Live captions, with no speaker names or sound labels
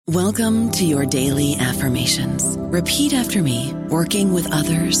Welcome to your daily affirmations. Repeat after me. Working with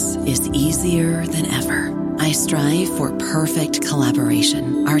others is easier than ever. I strive for perfect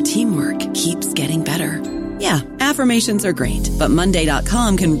collaboration. Our teamwork keeps getting better. Yeah, affirmations are great, but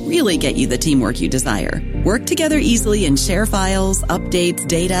Monday.com can really get you the teamwork you desire. Work together easily and share files, updates,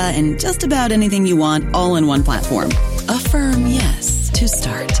 data, and just about anything you want all in one platform. Affirm yes to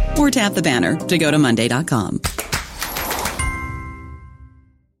start, or tap the banner to go to Monday.com.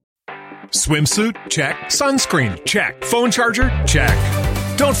 Swimsuit? Check. Sunscreen? Check. Phone charger?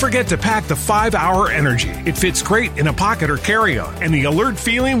 Check. Don't forget to pack the 5-Hour Energy. It fits great in a pocket or carry-on, and the alert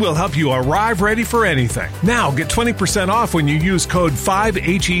feeling will help you arrive ready for anything. Now get 20% off when you use code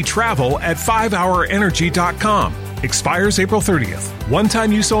 5HETRAVEL at 5hourenergy.com. Expires April 30th.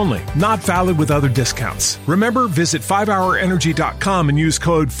 One-time use only. Not valid with other discounts. Remember, visit 5hourenergy.com and use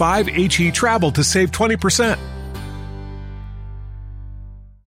code 5HETRAVEL to save 20%.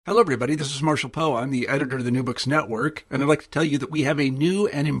 Hello, everybody. This is Marshall Poe. I'm the editor of the New Books Network, and I'd like to tell you that we have a new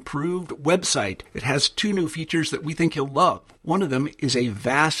and improved website. It has 2 new features that we think you'll love. One of them is a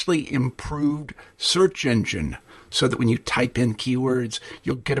vastly improved search engine, so that when you type in keywords,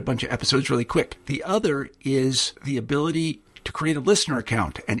 you'll get a bunch of episodes really quick. The other is the ability to create a listener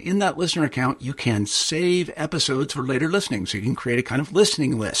account, and in that listener account, you can save episodes for later listening, so you can create a kind of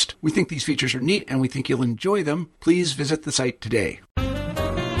listening list. We think these features are neat, and we think you'll enjoy them. Please visit the site today.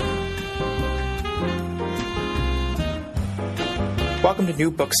 Welcome to New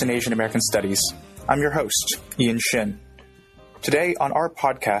Books in Asian American Studies. I'm your host, Ian Shin. Today on our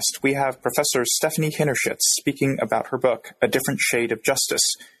podcast, we have Professor Stephanie Hinnershitz speaking about her book, A Different Shade of Justice,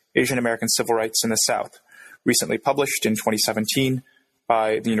 Asian American Civil Rights in the South, recently published in 2017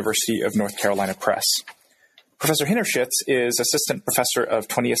 by the University of North Carolina Press. Professor Hinnershitz is Assistant Professor of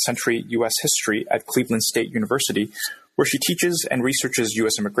 20th Century U.S. History at Cleveland State University, where she teaches and researches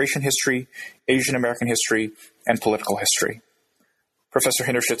U.S. immigration history, Asian American history, and political history. Professor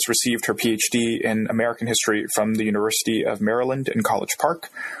Hinnershitz received her PhD in American history from the University of Maryland in College Park,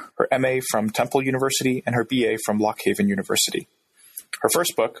 her MA from Temple University, and her BA from Lock Haven University. Her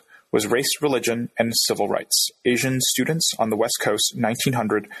first book was Race, Religion, and Civil Rights, Asian Students on the West Coast,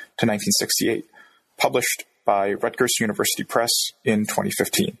 1900 to 1968, published by Rutgers University Press in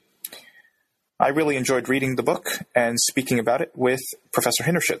 2015. I really enjoyed reading the book and speaking about it with Professor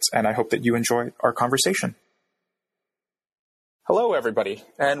Hinnershitz, and I hope that you enjoy our conversation. Hello, everybody,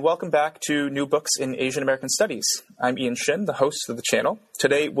 and welcome back to New Books in Asian American Studies. I'm Ian Shin, the host of the channel.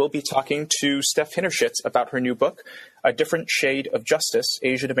 Today, we'll be talking to Steph Hinnershitz about her new book, A Different Shade of Justice,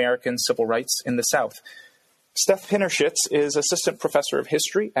 Asian American Civil Rights in the South. Steph Hinnershitz is Assistant Professor of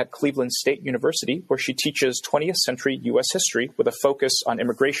History at Cleveland State University, where she teaches 20th century U.S. history with a focus on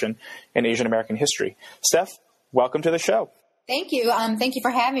immigration and Asian American history. Steph, welcome to the show. Thank you. Thank you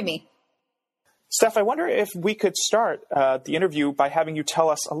for having me. Steph, I wonder if we could start the interview by having you tell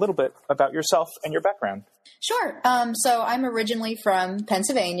us a little bit about yourself and your background. Sure. So I'm originally from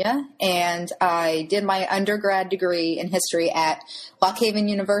Pennsylvania, and I did my undergrad degree in history at Lock Haven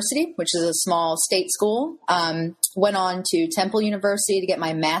University, which is a small state school. Went on to Temple University to get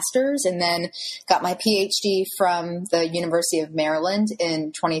my master's, and then got my PhD from the University of Maryland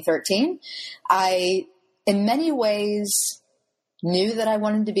in 2013. I, in many ways, knew that I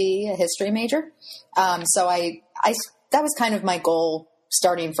wanted to be a history major. So that was kind of my goal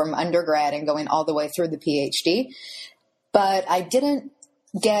starting from undergrad and going all the way through the PhD. But I didn't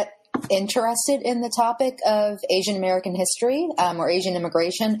get interested in the topic of Asian American history or Asian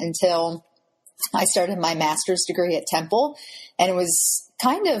immigration until I started my master's degree at Temple. And it was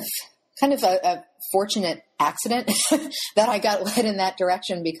kind of a fortunate accident that I got led in that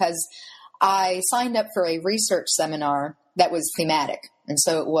direction, because I signed up for a research seminar that was thematic. And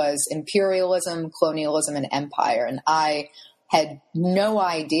so it was imperialism, colonialism, and empire. And I had no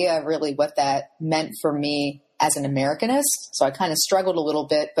idea really what that meant for me as an Americanist. So I kind of struggled a little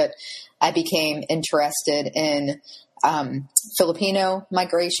bit, but I became interested in Filipino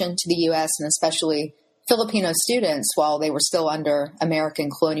migration to the U.S. and especially Filipino students while they were still under American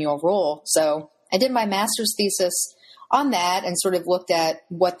colonial rule. So I did my master's thesis on that and sort of looked at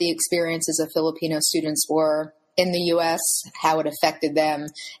what the experiences of Filipino students were in the U.S., how it affected them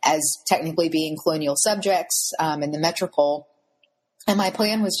as technically being colonial subjects in the metropole. And my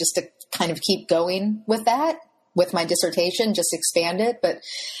plan was just to kind of keep going with that, with my dissertation, just expand it. But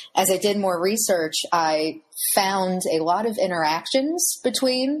as I did more research, I found a lot of interactions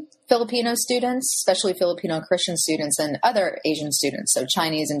between Filipino students, especially Filipino Christian students, and other Asian students, so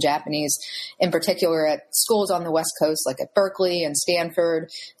Chinese and Japanese in particular, at schools on the West Coast, like at Berkeley and Stanford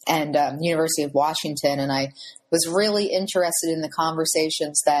and University of Washington. And I was really interested in the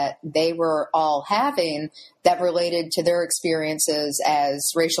conversations that they were all having that related to their experiences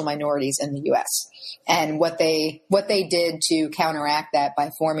as racial minorities in the U.S. and what they did to counteract that by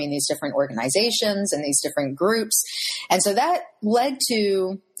forming these different organizations and these different groups. And so that led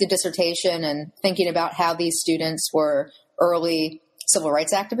to the dissertation and thinking about how these students were early civil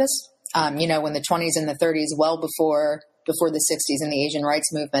rights activists, in the 20s and the 30s, well before the 60s and the Asian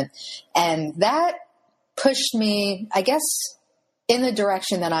rights movement. And that pushed me, I guess, in the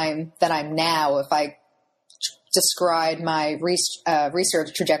direction that I'm now. If I describe my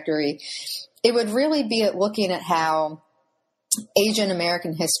research trajectory, it would really be at looking at how Asian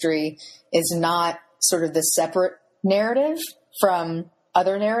American history is not sort of this separate narrative from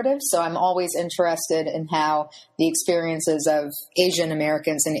other narratives. So I'm always interested in how the experiences of Asian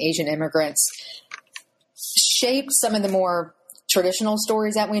Americans and Asian immigrants shape some of the more traditional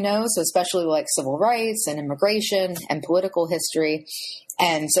stories that we know, so especially like civil rights and immigration and political history.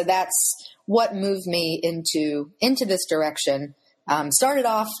 And so that's what moved me into this direction. Started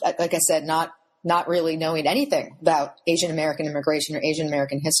off, like I said, not really knowing anything about Asian American immigration or Asian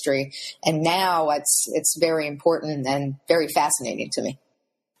American history. And now it's very important and very fascinating to me.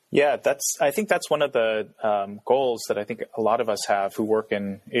 Yeah, I think that's one of the goals that I think a lot of us have who work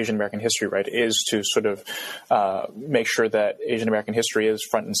in Asian American history, right, is to sort of make sure that Asian American history is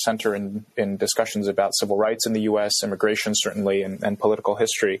front and center in discussions about civil rights in the U.S., immigration certainly, and political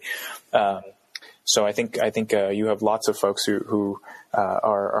history. So I think you have lots of folks who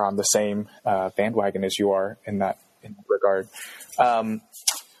are on the same bandwagon as you are in that regard.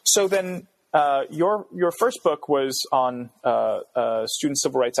 So then. Your first book was on student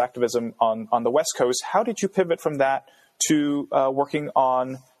civil rights activism on the West Coast. How did you pivot from that to working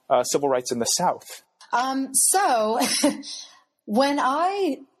on civil rights in the South? So when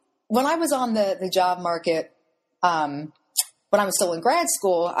I was on the job market, when I was still in grad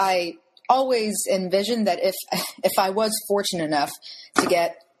school, I always envisioned that if I was fortunate enough to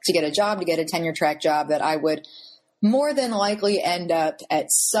get a job, to get a tenure track job, that I would more than likely end up at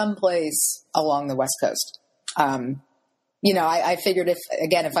some place along the West Coast. I figured if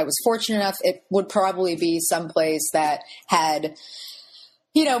I was fortunate enough, it would probably be someplace that had,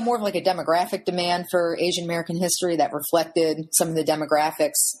 more of like a demographic demand for Asian American history that reflected some of the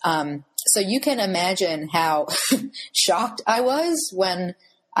demographics. So you can imagine how shocked I was when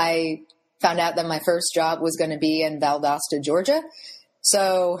I found out that my first job was going to be in Valdosta, Georgia.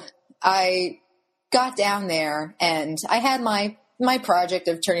 So I got down there and I had my project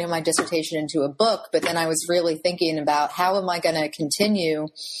of turning my dissertation into a book, but then I was really thinking about how am I going to continue,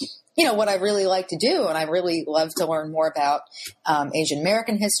 what I really like to do. And I really love to learn more about Asian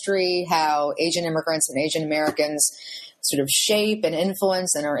American history, how Asian immigrants and Asian Americans sort of shape and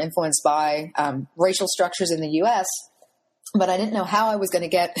influence and are influenced by racial structures in the U.S. But I didn't know how I was going to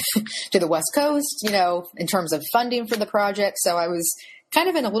get to the West Coast, in terms of funding for the project. So I was kind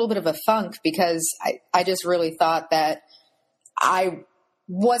of in a little bit of a funk because I just really thought that I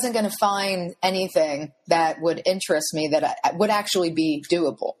wasn't going to find anything that would interest me that would actually be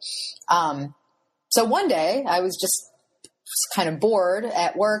doable. So one day I was just kind of bored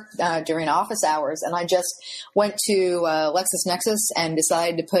at work during office hours, and I just went to LexisNexis and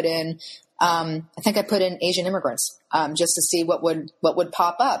decided to put in I think I put in Asian immigrants just to see what would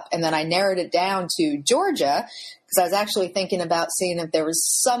pop up. And then I narrowed it down to Georgia because I was actually thinking about seeing if there was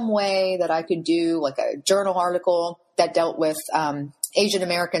some way that I could do like a journal article that dealt with Asian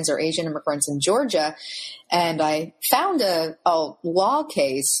Americans or Asian immigrants in Georgia. And I found a law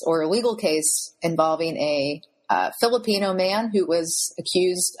case or a legal case involving a Filipino man who was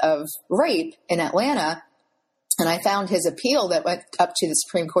accused of rape in Atlanta. And I found his appeal that went up to the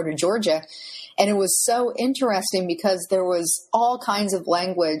Supreme Court of Georgia. And it was so interesting because there was all kinds of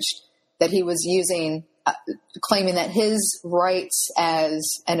language that he was using, claiming that his rights as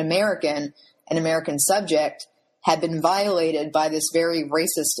an American subject, had been violated by this very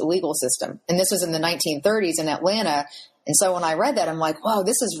racist legal system. And this was in the 1930s in Atlanta. And so when I read that, I'm like, wow,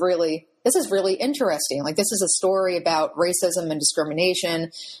 this is really interesting. Like, this is a story about racism and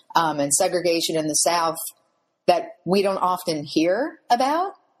discrimination and segregation in the South that we don't often hear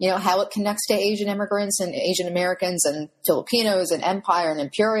about, how it connects to Asian immigrants and Asian Americans and Filipinos and empire and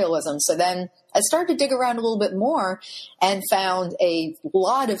imperialism. So then I started to dig around a little bit more and found a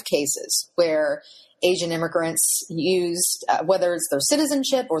lot of cases where Asian immigrants used, whether it's their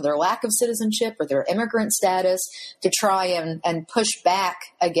citizenship or their lack of citizenship or their immigrant status, to try and push back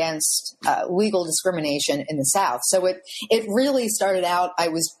against legal discrimination in the South. So it really started out, I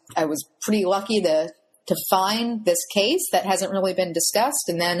was pretty lucky to find this case that hasn't really been discussed,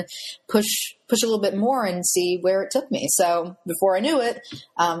 and then push a little bit more and see where it took me. So before I knew it,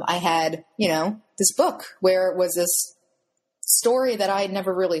 I had, this book where it was this story that I had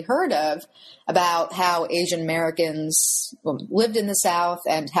never really heard of about how Asian Americans lived in the South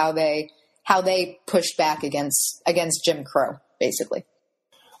and how they pushed back against Jim Crow, basically.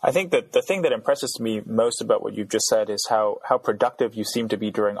 I think that the thing that impresses me most about what you've just said is how productive you seem to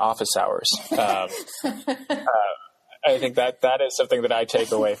be during office hours. I think that is something that I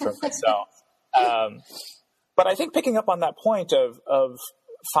take away from myself. But I think picking up on that point of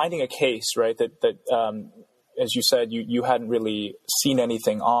finding a case, right, that as you said, you hadn't really seen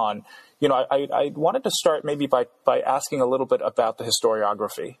anything on. I wanted to start maybe by asking a little bit about the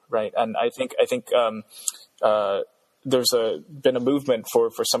historiography, right? And I think there's been a movement for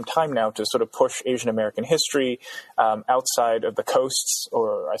some time now to sort of push Asian American history outside of the coasts,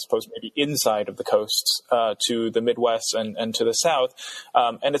 or I suppose maybe inside of the coasts, to the Midwest and to the South.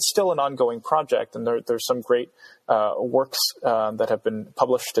 And it's still an ongoing project, and there's some great works that have been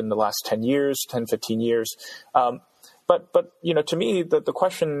published in the last 10 years, 10, 15 years. But to me, the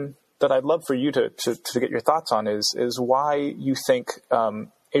question that I'd love for you to get your thoughts on is why you think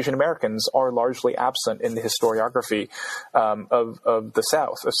Asian Americans are largely absent in the historiography of the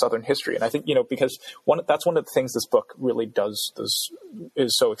South, of Southern history. And I think, because that's one of the things this book really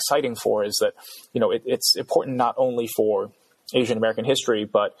is so exciting for, is that, it's important not only for Asian American history,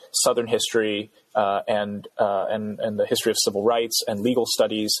 but Southern history and the history of civil rights and legal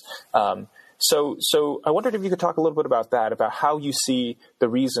studies. So I wondered if you could talk a little bit about that, about how you see the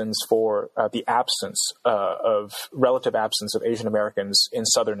reasons for the relative absence of Asian Americans in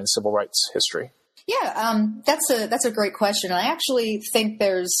Southern and civil rights history. Yeah, that's a great question. I actually think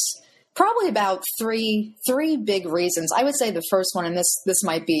there's probably about three big reasons. I would say the first one, and this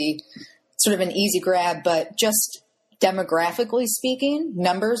might be sort of an easy grab, but just demographically speaking,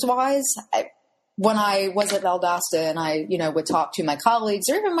 numbers wise, when I was at Valdosta and I would talk to my colleagues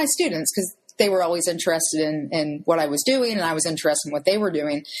or even my students, because they were always interested in what I was doing, and I was interested in what they were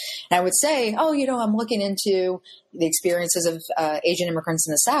doing. And I would say, I'm looking into the experiences of Asian immigrants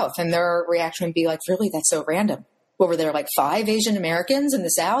in the South. And their reaction would be like, really, that's so random. What were there, like 5 Asian Americans in the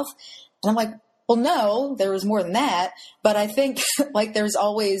South? And I'm like, well, no, there was more than that. But I think like there's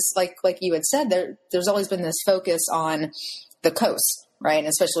always, like you had said, there's always been this focus on the coast, right? And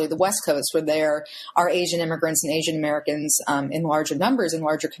especially the West Coast, where there are Asian immigrants and Asian Americans in larger numbers, in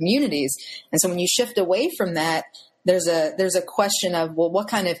larger communities. And so when you shift away from that, there's a question of, well, what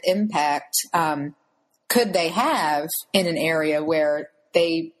kind of impact could they have in an area where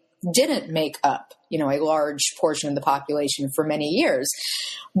they didn't make up, a large portion of the population for many years?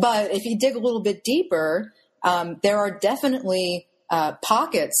 But if you dig a little bit deeper, there are definitely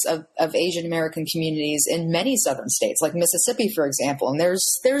pockets of Asian American communities in many southern states, like Mississippi, for example. And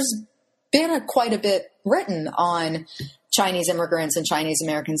there's been quite a bit written on Chinese immigrants and Chinese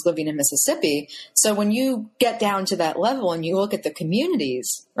Americans living in Mississippi. So when you get down to that level and you look at the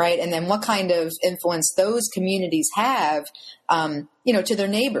communities, right, and then what kind of influence those communities have, to their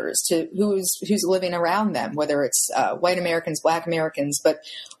neighbors, to who's living around them, whether it's white Americans, Black Americans, but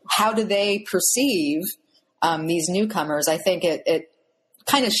how do they perceive these newcomers? I think it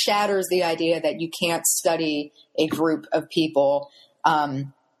kind of shatters the idea that you can't study a group of people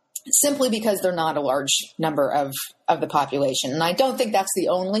simply because they're not a large number of the population. And I don't think that's the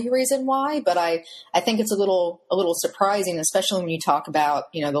only reason why, but I think it's a little surprising, especially when you talk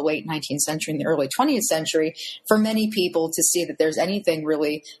about, the late 19th century and the early 20th century, for many people to see that there's anything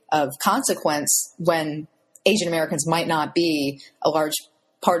really of consequence when Asian Americans might not be a large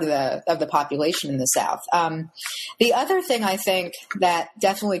part of the population in the South. The other thing I think that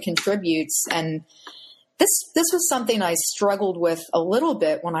definitely contributes, and this was something I struggled with a little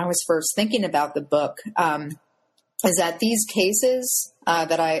bit when I was first thinking about the book, is that these cases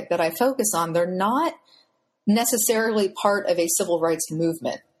that I focus on, they're not necessarily part of a civil rights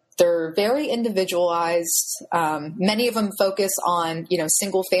movement. They're very individualized. Many of them focus on,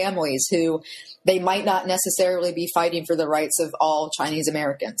 single families who they might not necessarily be fighting for the rights of all Chinese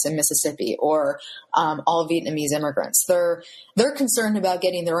Americans in Mississippi or all Vietnamese immigrants. They're concerned about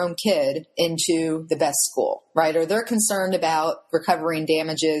getting their own kid into the best school, right? Or they're concerned about recovering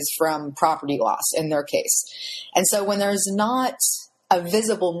damages from property loss in their case. And so when there's not a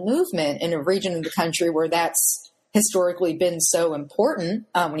visible movement in a region of the country where that's historically been so important,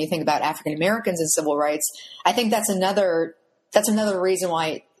 when you think about African Americans and civil rights, I think that's another reason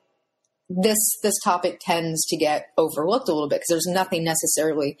why this topic tends to get overlooked a little bit because there's nothing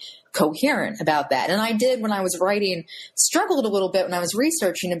necessarily coherent about that. And I did, when I was writing, struggled a little bit when I was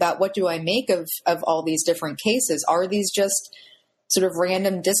researching about what do I make of all these different cases. Are these just sort of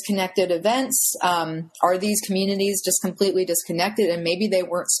random disconnected events? Are these communities just completely disconnected? And maybe they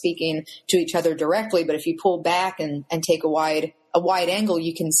weren't speaking to each other directly, but if you pull back and take a wide angle,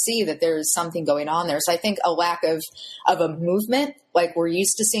 you can see that there's something going on there. So I think a lack of a movement like we're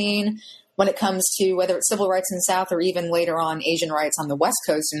used to seeing when it comes to whether it's civil rights in the South or even later on Asian rights on the West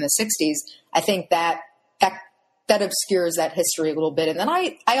Coast in the 60s, I think that obscures that history a little bit. And then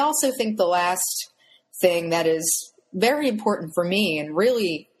I also think the last thing that is very important for me and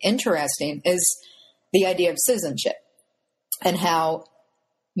really interesting is the idea of citizenship and how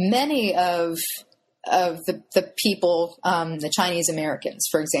many of the people, the Chinese Americans,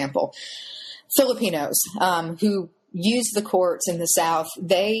 for example, Filipinos, who used the courts in the South,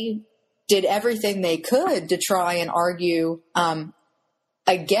 they did everything they could to try and argue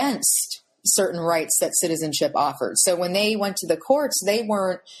against certain rights that citizenship offered. So when they went to the courts, they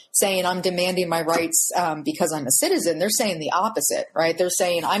weren't saying, I'm demanding my rights because I'm a citizen. They're saying the opposite, right? They're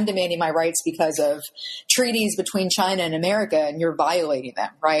saying, I'm demanding my rights because of treaties between China and America, and you're violating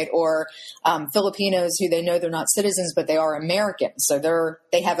them, right? Or Filipinos who they know they're not citizens, but they are Americans. So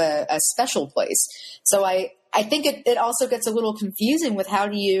they have a special place. So I think it also gets a little confusing with how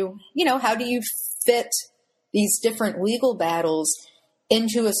do you fit these different legal battles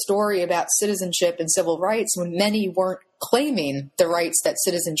into a story about citizenship and civil rights when many weren't claiming the rights that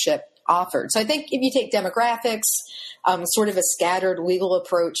citizenship offered. So I think if you take demographics, sort of a scattered legal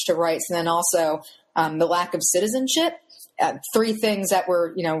approach to rights, and then also the lack of citizenship, three things that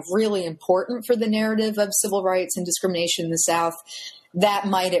were, really important for the narrative of civil rights and discrimination in the South, that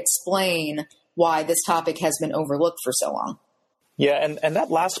might explain why this topic has been overlooked for so long. Yeah, and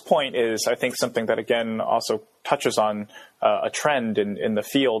that last point is, I think, something that, again, also touches on a trend in the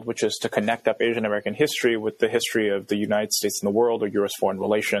field, which is to connect up Asian American history with the history of the United States and the world, or U.S. foreign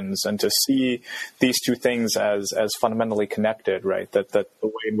relations, and to see these two things as fundamentally connected, right? That the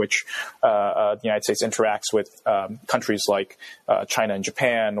way in which the United States interacts with countries like China and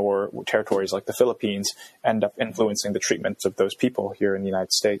Japan, or territories like the Philippines, end up influencing the treatment of those people here in the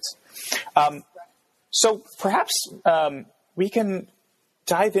United States. So perhaps we can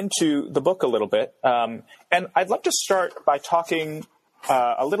dive into the book a little bit. And I'd love to start by talking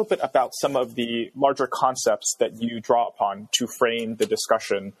a little bit about some of the larger concepts that you draw upon to frame the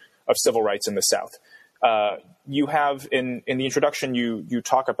discussion of civil rights in the South. You have, in the introduction, you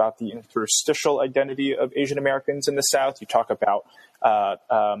talk about the interstitial identity of Asian Americans in the South. You talk about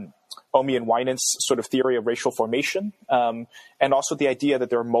Omi and Winant's sort of theory of racial formation, and also the idea that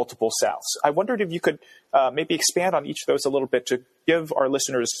there are multiple Souths. I wondered if you could maybe expand on each of those a little bit to give our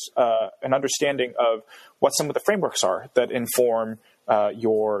listeners an understanding of what some of the frameworks are that inform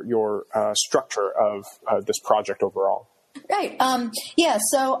your structure of this project overall. Right.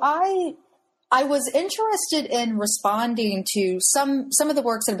 So I was interested in responding to some of the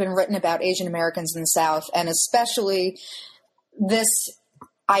works that have been written about Asian Americans in the South, and especially this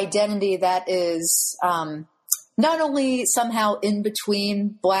identity that is not only somehow in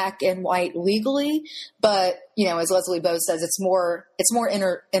between black and white legally, but as Leslie Bowes says, it's more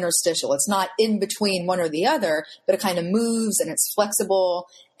interstitial. It's not in between one or the other, but it kind of moves and it's flexible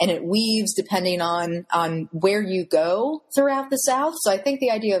and it weaves depending on where you go throughout the South. So I think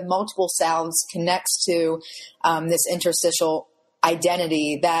the idea of multiple Souths connects to this interstitial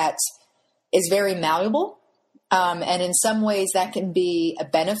identity that is very malleable. And in some ways that can be a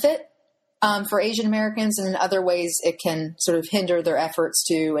benefit for Asian Americans, and in other ways it can sort of hinder their efforts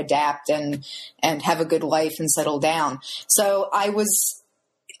to adapt and have a good life and settle down. So I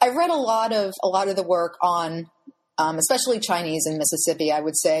read a lot of the work on especially Chinese in Mississippi. I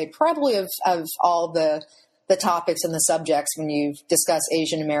would say probably of all the topics and the subjects when you discuss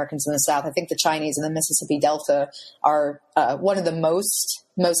Asian Americans in the South, I think the Chinese in the Mississippi Delta are one of the most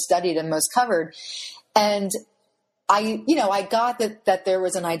studied and most covered. And I got that there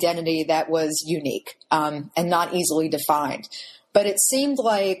was an identity that was unique and not easily defined, but it seemed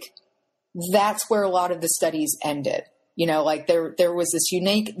like that's where a lot of the studies ended. Like there was this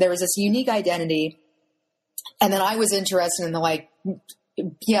unique identity, and then I was interested in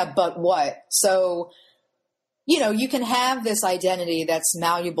but what? So you can have this identity that's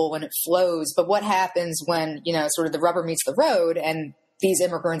malleable when it flows, but what happens when sort of the rubber meets the road and these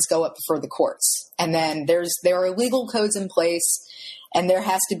immigrants go up before the courts, and then there are legal codes in place, and there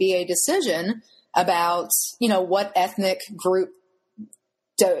has to be a decision about what ethnic group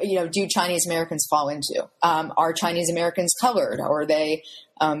do Chinese Americans fall into? Are Chinese Americans colored? Or are they,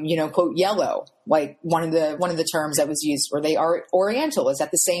 quote, yellow? Like one of the terms that was used, were they Oriental? Is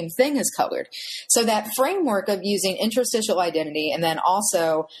that the same thing as colored? So that framework of using interstitial identity, and then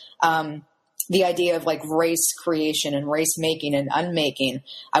also the idea of like race creation and race making and unmaking,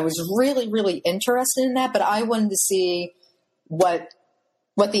 I was really, really interested in that, but I wanted to see what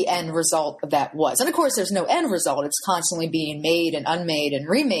the end result of that was. And of course, there's no end result. It's constantly being made and unmade and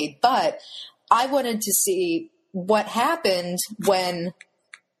remade. But I wanted to see what happened when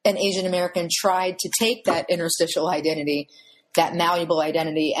an Asian American tried to take that interstitial identity, that malleable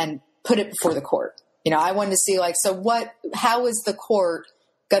identity, and put it before the court. I wanted to see how is the court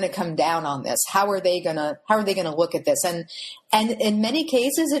going to come down on this? How are they going to look at this? And in many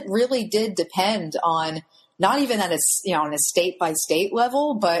cases, it really did depend on, not even at on a state by state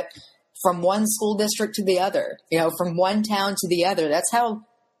level, but from one school district to the other, from one town to the other. That's how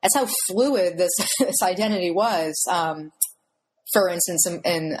fluid this identity was. For instance,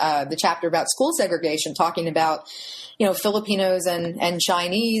 in the chapter about school segregation, talking about, Filipinos and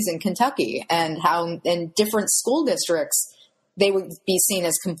Chinese in Kentucky, and how in different school districts, they would be seen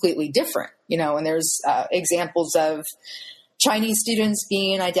as completely different, and there's examples of Chinese students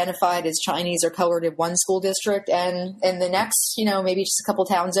being identified as Chinese or colored in one school district, and in the next, maybe just a couple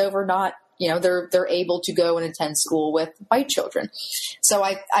towns over, not, they're able to go and attend school with white children. So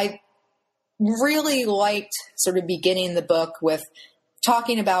I really liked sort of beginning the book with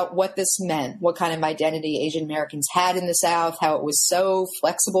talking about what this meant, what kind of identity Asian Americans had in the South, how it was so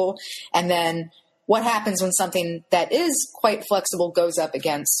flexible, and then what happens when something that is quite flexible goes up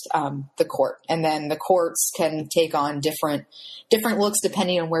against the court, and then the courts can take on different looks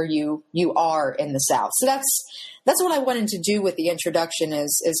depending on where you are in the South. So that's what I wanted to do with the introduction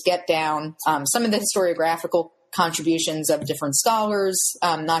is get down some of the historiographical contributions of different scholars,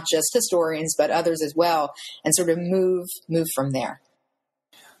 not just historians, but others as well, and sort of move from there.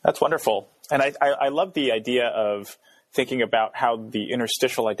 That's wonderful. And I love the idea of thinking about how the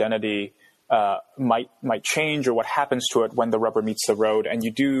interstitial identity might change, or what happens to it when the rubber meets the road. And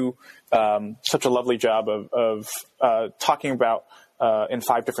you do such a lovely job of talking about in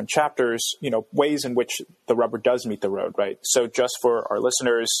 5 different chapters, ways in which the rubber does meet the road, right? So just for our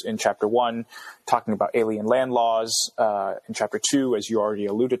listeners, in chapter 1, talking about alien land laws, in chapter 2, as you already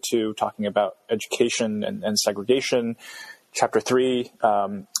alluded to, talking about education and segregation. Chapter 3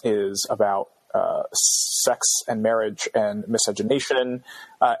 is about sex and marriage and miscegenation.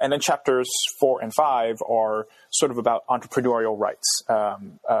 And then chapters 4 and 5 are sort of about entrepreneurial rights,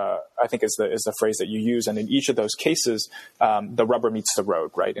 I think is the phrase that you use. And in each of those cases, the rubber meets the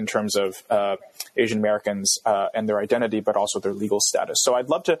road, right, in terms of Asian Americans and their identity, but also their legal status. So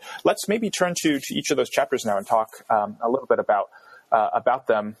let's maybe turn to each of those chapters now and talk a little bit about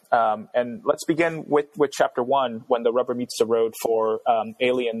them. And let's begin with chapter 1, when the rubber meets the road for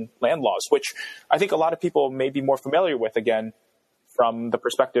alien land laws, which I think a lot of people may be more familiar with, again, from the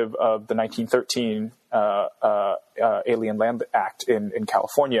perspective of the 1913 Alien Land Act in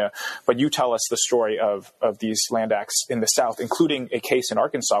California. But you tell us the story of these land acts in the South, including a case in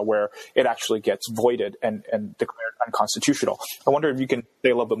Arkansas where it actually gets voided and declared unconstitutional. I wonder if you can say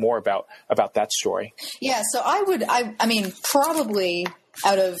a little bit more about that story. Yeah, so I mean, probably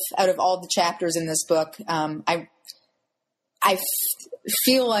out of all the chapters in this book, I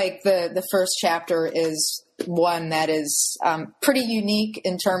feel like the first chapter is one that is pretty unique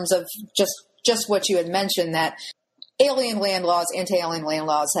in terms of just what you had mentioned, that alien land laws, anti-alien land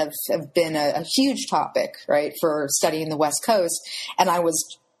laws have been a huge topic, right, for studying the West Coast. And I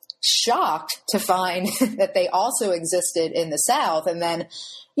was shocked to find that they also existed in the South. And then,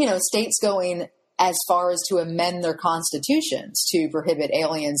 states going as far as to amend their constitutions to prohibit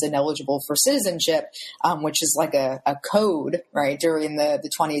aliens ineligible for citizenship, which is like a code, right, during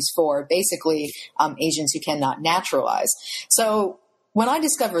the 20s for basically Asians who cannot naturalize. So when I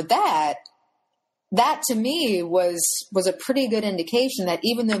discovered that to me was a pretty good indication that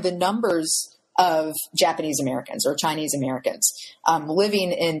even though the numbers of Japanese Americans or Chinese Americans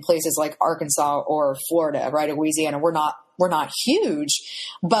living in places like Arkansas or Florida, right, Louisiana, we're not huge,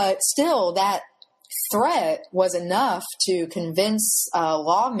 but still that threat was enough to convince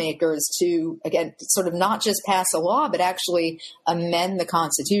lawmakers to, again, sort of not just pass a law, but actually amend the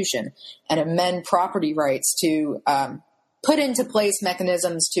Constitution and amend property rights to put into place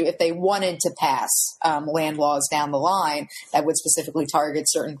mechanisms to, if they wanted to pass land laws down the line that would specifically target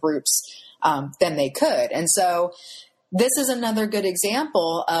certain groups, then they could. And so this is another good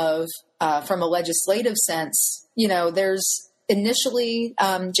example of, from a legislative sense, there's initially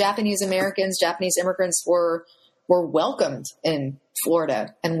Japanese immigrants were welcomed in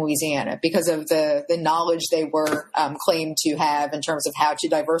Florida and Louisiana because of the knowledge they were claimed to have in terms of how to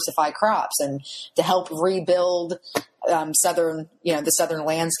diversify crops and to help rebuild the southern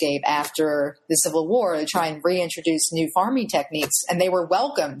landscape after the Civil War, to try and reintroduce new farming techniques. And they were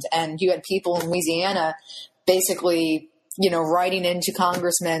welcomed. And you had people in Louisiana basically, writing into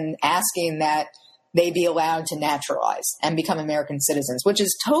congressmen asking that they be allowed to naturalize and become American citizens, which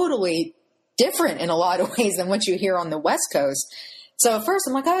is totally different in a lot of ways than what you hear on the West Coast. So at first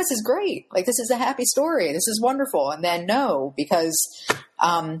I'm like, oh, this is great. Like, this is a happy story. This is wonderful. And then no, because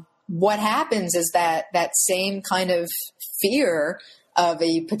what happens is that same kind of fear of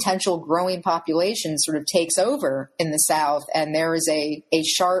a potential growing population sort of takes over in the South. And there is a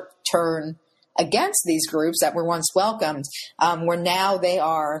sharp turn against these groups that were once welcomed, where now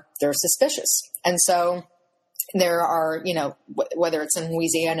they're suspicious. And so there are, whether it's in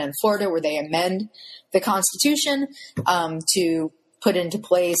Louisiana and Florida, where they amend the Constitution to put into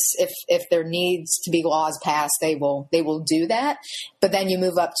place, if there needs to be laws passed, they will do that. But then you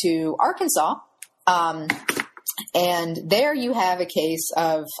move up to Arkansas, and there you have a case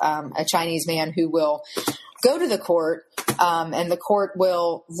of a Chinese man who will go to the court, and the court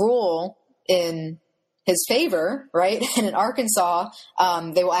will rule in his favor, right? And in Arkansas,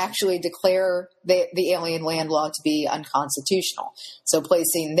 they will actually declare the alien land law to be unconstitutional. So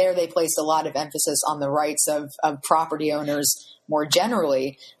they placed a lot of emphasis on the rights of property owners more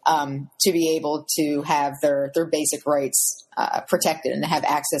generally, to be able to have their basic rights protected and to have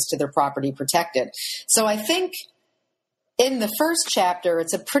access to their property protected. So I think in the first chapter,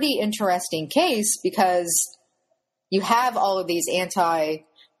 it's a pretty interesting case because you have all of these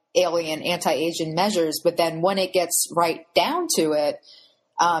anti-alien, anti-Asian measures, but then when it gets right down to it,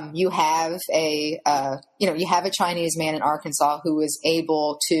 you have a Chinese man in Arkansas who is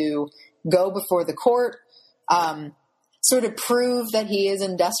able to go before the court, sort of prove that he is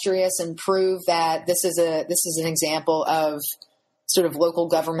industrious and prove that this is an example of sort of local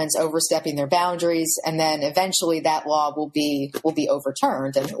governments overstepping their boundaries, and then eventually that law will be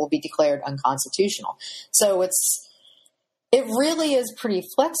overturned and it will be declared unconstitutional. So it really is pretty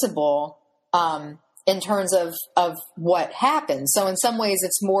flexible in terms of what happens. So in some ways,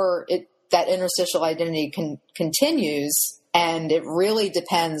 it's more that interstitial identity continues, and it really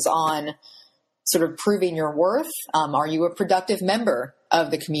depends on sort of proving your worth. Are you a productive member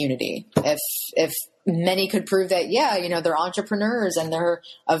of the community? If many could prove that, they're entrepreneurs and they're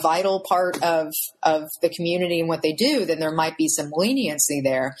a vital part of the community and what they do, then there might be some leniency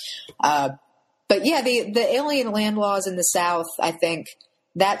there. But yeah, the alien land laws in the South, I think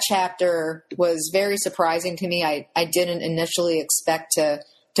that chapter was very surprising to me. I didn't initially expect to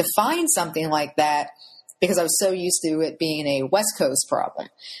find something like that, because I was so used to it being a West Coast problem,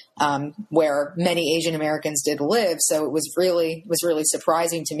 where many Asian Americans did live. So it was really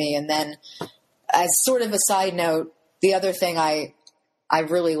surprising to me. And then, as sort of a side note, the other thing I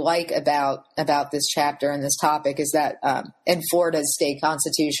really like about this chapter and this topic is that in Florida's state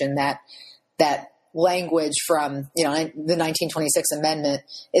constitution, that language from the 1926 amendment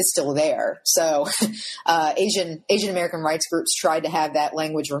is still there. So Asian American rights groups tried to have that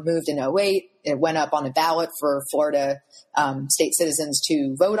language removed in 2008. It went up on a ballot for Florida state citizens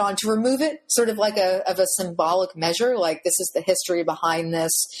to vote on to remove it, sort of like a symbolic measure, like this is the history behind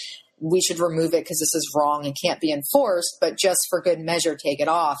this. We should remove it because this is wrong and can't be enforced, but just for good measure, take it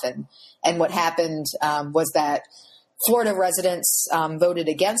off. And what happened was that Florida residents voted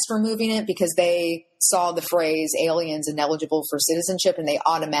against removing it because they saw the phrase aliens ineligible for citizenship, and they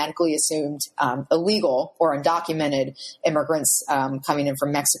automatically assumed illegal or undocumented immigrants coming in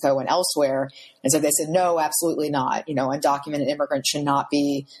from Mexico and elsewhere. And so they said, no, absolutely not. Undocumented immigrants should not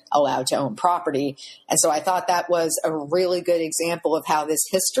be allowed to own property. And so I thought that was a really good example of how this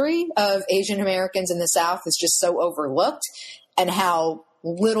history of Asian Americans in the South is just so overlooked, and how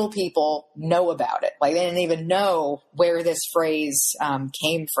little people know about it. Like, they didn't even know where this phrase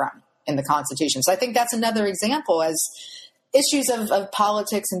came from in the Constitution. So I think that's another example, as issues of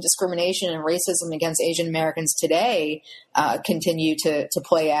politics and discrimination and racism against Asian Americans today continue to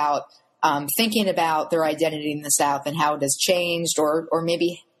play out, thinking about their identity in the South and how it has changed or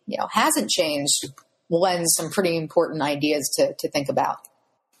maybe hasn't changed lends some pretty important ideas to think about.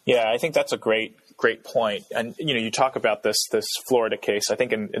 Yeah, I think that's a great point. And, you talk about this Florida case, I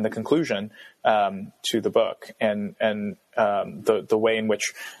think in the conclusion to the book, and the way in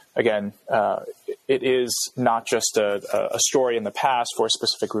which, again, it is not just a story in the past for a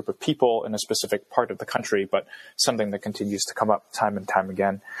specific group of people in a specific part of the country, but something that continues to come up time and time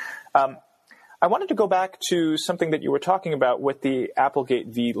again. I wanted to go back to something that you were talking about with the Applegate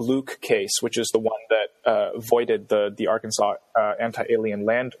v. Luke case, which is the one that voided the Arkansas anti-alien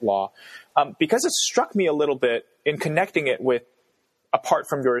land law, because it struck me a little bit in connecting it with, apart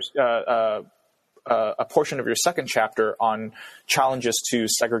from your a portion of your second chapter on challenges to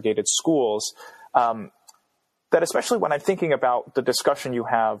segregated schools, that especially when I'm thinking about the discussion you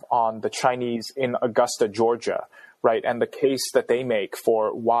have on the Chinese in Augusta, Georgia, right, and the case that they make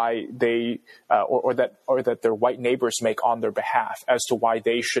for why they or that their white neighbors make on their behalf as to why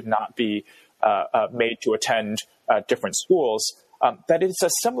they should not be made to attend different schools. That it's a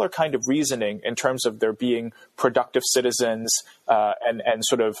similar kind of reasoning in terms of there being productive citizens and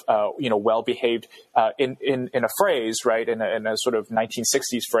sort of well behaved in a phrase, right, in a sort of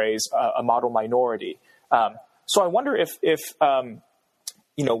 1960s phrase, a model minority. So I wonder if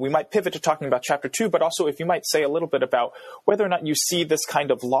we might pivot to talking about chapter 2, but also if you might say a little bit about whether or not you see this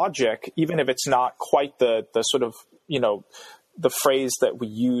kind of logic, even if it's not quite the sort of the phrase that we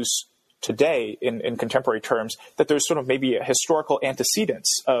use today in contemporary terms, that there's sort of maybe a historical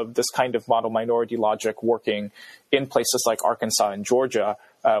antecedents of this kind of model minority logic working in places like Arkansas and Georgia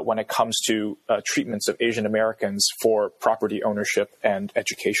when it comes to treatments of Asian Americans for property ownership and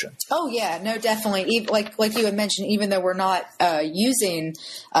education. Oh, yeah, no, definitely. Like you had mentioned, even though we're not using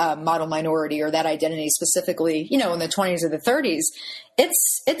model minority or that identity specifically, in the 20s or the 30s,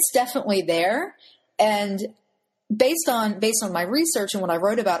 it's definitely there. And based on my research and what I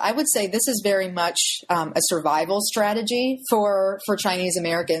wrote about, I would say this is very much a survival strategy for Chinese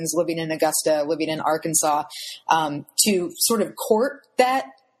Americans living in Augusta, living in Arkansas, to sort of court that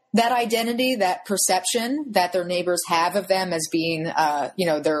identity, that perception that their neighbors have of them as being,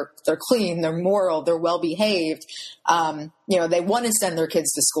 they're clean, they're moral, they're well behaved. They want to send their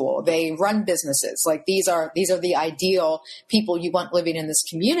kids to school. They run businesses. Like these are the ideal people you want living in this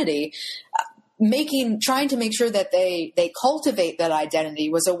community. Trying to make sure that they cultivate that identity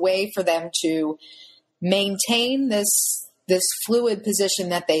was a way for them to maintain this fluid position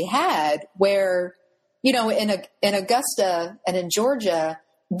that they had where, in Augusta and in Georgia,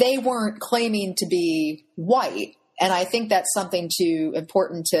 they weren't claiming to be white. And I think that's something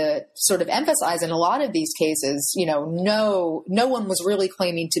important to sort of emphasize in a lot of these cases. No one was really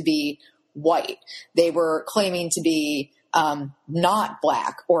claiming to be white. They were claiming to be not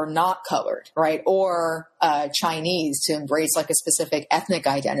black or not colored, right? Or Chinese, to embrace like a specific ethnic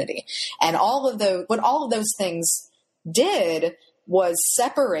identity. And what all of those things did was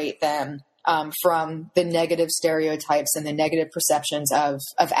separate them from the negative stereotypes and the negative perceptions of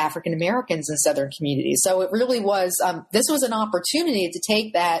African Americans in Southern communities. So it really was, this was an opportunity to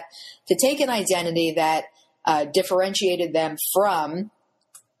take an identity that differentiated them from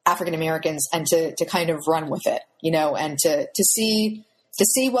African Americans and to kind of run with it, and to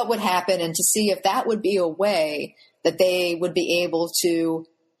see what would happen and to see if that would be a way that they would be able to,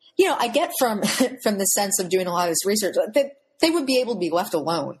 I get from the sense of doing a lot of this research that they would be able to be left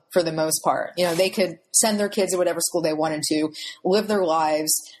alone for the most part. They could send their kids to whatever school they wanted to, live their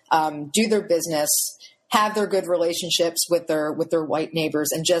lives, do their business, have their good relationships with their white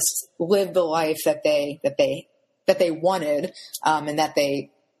neighbors, and just live the life that they wanted, and that they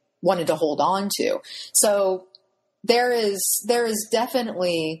wanted to hold on to. So there is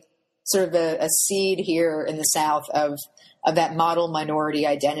definitely sort of a seed here in the South of that model minority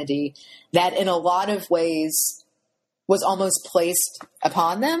identity that in a lot of ways was almost placed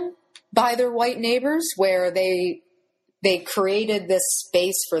upon them by their white neighbors, where they created this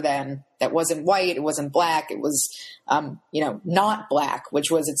space for them that wasn't white, it wasn't black, it was not black, which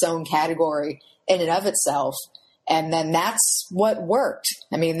was its own category in and of itself. And then that's what worked.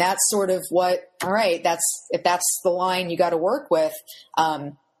 I mean, that's sort of what, all right, if that's the line you got to work with,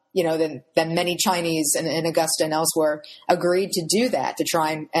 then many Chinese in Augusta and elsewhere agreed to do that, to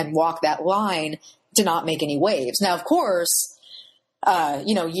try and walk that line to not make any waves. Now, of course,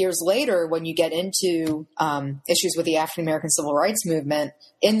 years later, when you get into issues with the African American civil rights movement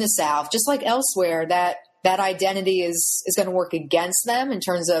in the South, just like elsewhere, that identity is going to work against them in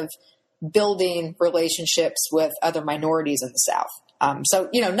terms of building relationships with other minorities in the South. So,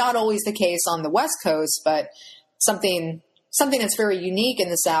 not always the case on the West Coast, but something that's very unique in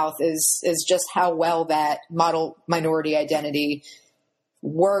the South is just how well that model minority identity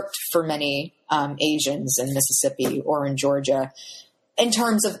worked for many Asians in Mississippi or in Georgia in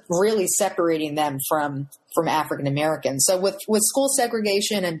terms of really separating them from African Americans. So with school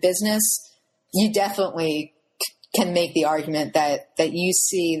segregation and business, you definitely can make the argument that you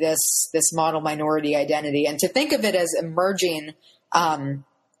see this model minority identity, and to think of it as emerging, from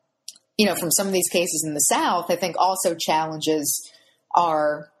some of these cases in the South, I think also challenges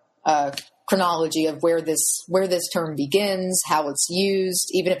our chronology of where this term begins, how it's used,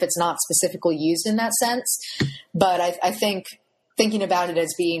 even if it's not specifically used in that sense. But I think thinking about it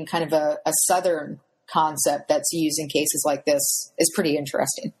as being kind of a Southern concept that's used in cases like this is pretty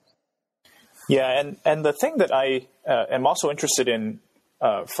interesting. Yeah, and the thing that I am also interested in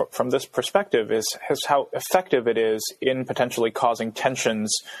from this perspective is how effective it is in potentially causing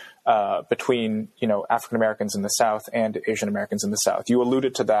tensions between, African Americans in the South and Asian Americans in the South. You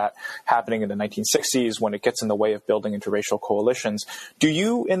alluded to that happening in the 1960s when it gets in the way of building interracial coalitions. Do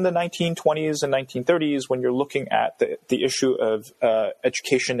you, in the 1920s and 1930s, when you're looking at the issue of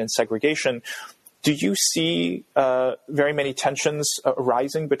education and segregation, do you see very many tensions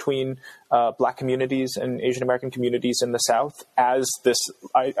arising between Black communities and Asian American communities in the South as this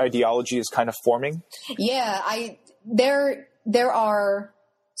ideology is kind of forming? Yeah, there are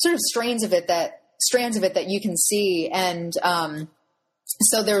sort of strands of it that you can see, and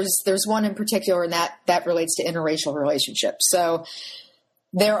so there's one in particular, and that relates to interracial relationships. So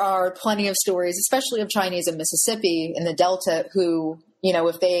there are plenty of stories, especially of Chinese in Mississippi in the Delta, who,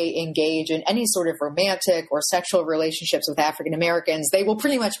 if they engage in any sort of romantic or sexual relationships with African Americans, they will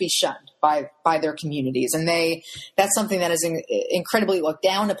pretty much be shunned by their communities. And that's something that is incredibly looked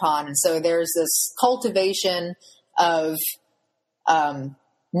down upon. And so there's this cultivation of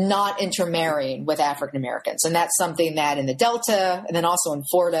not intermarrying with African Americans. And that's something that in the Delta, and then also in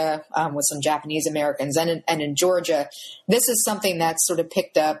Florida with some Japanese Americans, and in Georgia, this is something that's sort of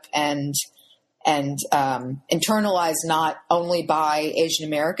picked up and internalized not only by Asian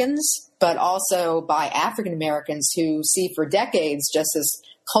Americans, but also by African Americans who see for decades just this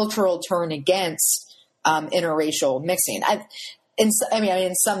cultural turn against interracial mixing. In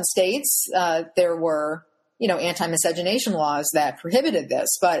some states, there were, anti-miscegenation laws that prohibited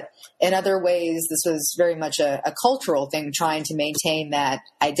this, but in other ways, this was very much a cultural thing, trying to maintain that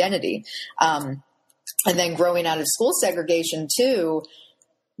identity. And then growing out of school segregation too,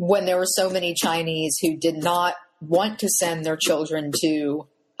 when there were so many Chinese who did not want to send their children to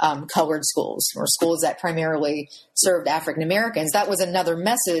colored schools or schools that primarily served African Americans, that was another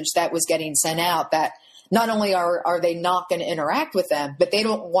message that was getting sent out, that not only are they not going to interact with them, but they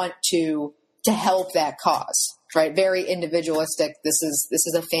don't want to help that cause, right? Very individualistic. This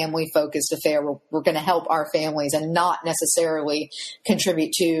is a family focused affair. We're going to help our families and not necessarily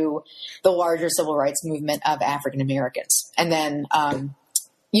contribute to the larger civil rights movement of African Americans. And then,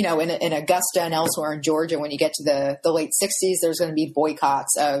 in Augusta and elsewhere in Georgia, when you get to the late 60s, there's going to be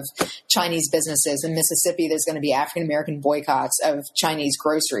boycotts of Chinese businesses. In Mississippi, there's going to be African American boycotts of Chinese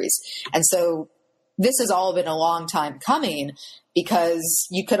groceries. And so this has all been a long time coming, because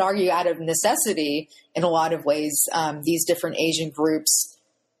you could argue out of necessity, in a lot of ways, these different Asian groups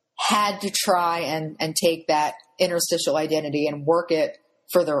had to try and take that interstitial identity and work it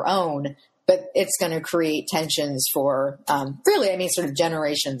for their own. But it's going to create tensions for sort of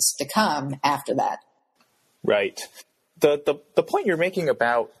generations to come after that. Right. The point you're making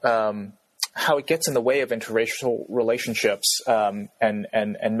about how it gets in the way of interracial relationships and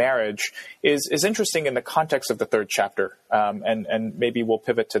marriage is interesting in the context of the third chapter. And maybe we'll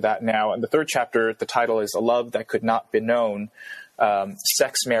pivot to that now. In the third chapter, the title is A Love That Could Not Be Known,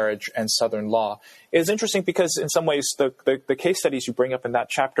 Sex, Marriage, and Southern Law. It's interesting because in some ways the case studies you bring up in that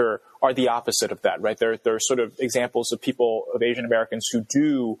chapter are the opposite of that, right? They're sort of examples of people, of Asian Americans, who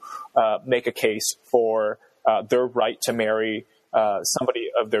do make a case for their right to marry somebody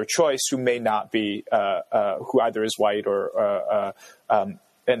of their choice who may not be, who either is white or,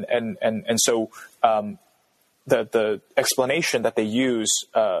 and so the explanation that they use,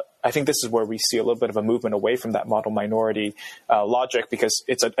 I think this is where we see a little bit of a movement away from that model minority logic, because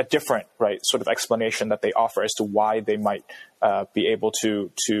it's a different, right, sort of explanation that they offer as to why they might be able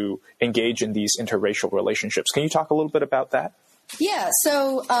to engage in these interracial relationships. Can you talk a little bit about that? Yeah,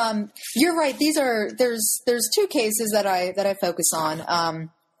 so you're right. There's two cases that I focus on.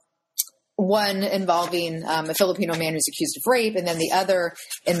 One involving a Filipino man who's accused of rape, and then the other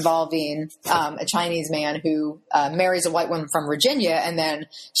involving a Chinese man who marries a white woman from Virginia, and then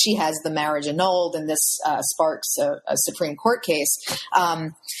she has the marriage annulled, and this sparks a Supreme Court case.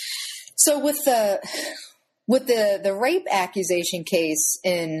 So with the rape accusation case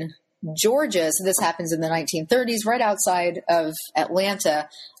in Georgia, so this happens in the 1930s, right outside of Atlanta.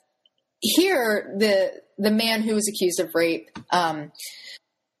 Here, the man who was accused of rape,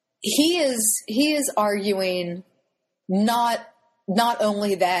 he is arguing not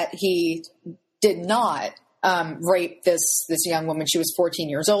only that he did not rape this young woman. She was 14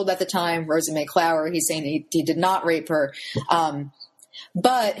 years old at the time, Rosa May Clower. He's saying he did not rape her,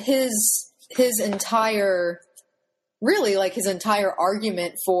 but his entire really, like, his entire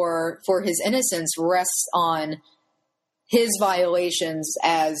argument for his innocence rests on his violations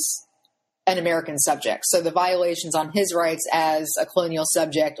as an American subject. So the violations on his rights as a colonial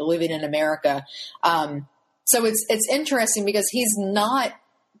subject living in America. So it's interesting because he's not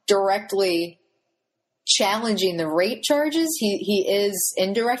directly challenging the rape charges. He is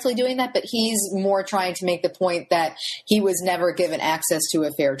indirectly doing that, but he's more trying to make the point that he was never given access to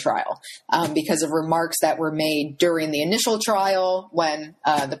a fair trial because of remarks that were made during the initial trial when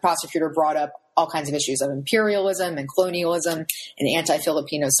the prosecutor brought up all kinds of issues of imperialism and colonialism and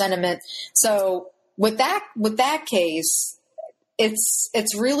anti-Filipino sentiment. So with that case,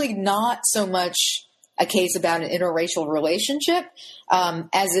 it's really not so much a case about an interracial relationship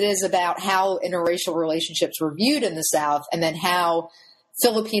as it is about how interracial relationships were viewed in the South, and then how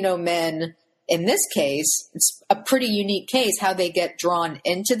Filipino men, in this case, it's a pretty unique case, how they get drawn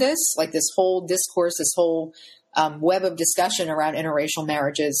into this, like this whole discourse, this whole web of discussion around interracial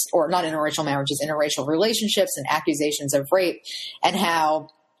marriages, or not interracial marriages, interracial relationships and accusations of rape, and how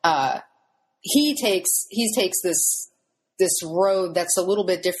he takes this road that's a little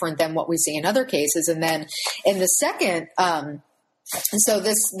bit different than what we see in other cases. And then in the second, so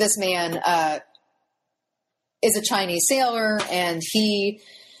this man is a Chinese sailor, and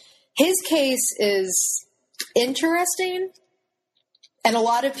his case is interesting. And a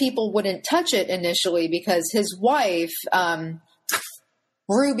lot of people wouldn't touch it initially because his wife,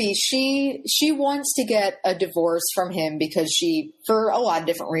 Ruby, she wants to get a divorce from him because for a lot of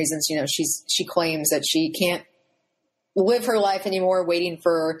different reasons, she claims that she can't live her life anymore waiting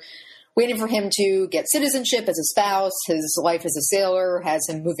for him to get citizenship as a spouse. His life as a sailor has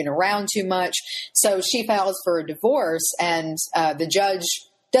him moving around too much. So she files for a divorce, and the judge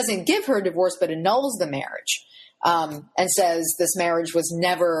doesn't give her a divorce but annuls the marriage and says this marriage was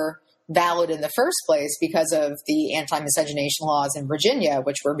never valid in the first place because of the anti-miscegenation laws in Virginia,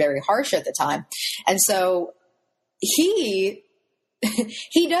 which were very harsh at the time. And so he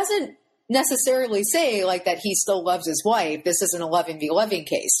doesn't necessarily say like that he still loves his wife. This isn't a Loving v. Loving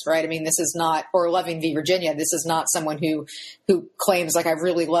case, right? I mean, this is not, or Loving v. Virginia. This is not someone who claims like, I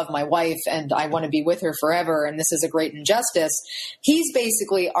really love my wife and I want to be with her forever, and this is a great injustice. He's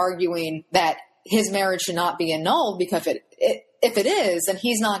basically arguing that his marriage should not be annulled because if it is, then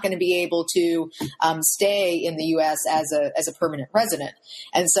he's not going to be able to stay in the U.S. as a permanent resident.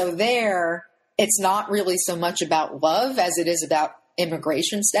 And so there, it's not really so much about love as it is about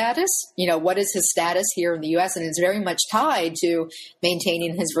immigration status. What is his status here in the U.S.? And it's very much tied to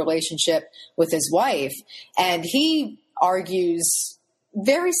maintaining his relationship with his wife. And he argues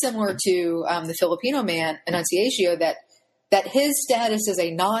very similar to the Filipino man, Enunciatio, that his status as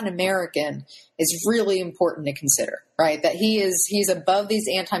a non-American is really important to consider, right? That he's above these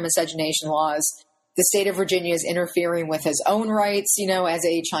anti-miscegenation laws. The state of Virginia is interfering with his own rights, as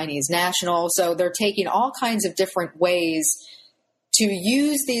a Chinese national. So they're taking all kinds of different ways to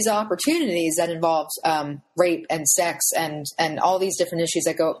use these opportunities that involve rape and sex and all these different issues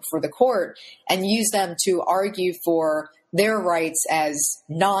that go before the court, and use them to argue for their rights as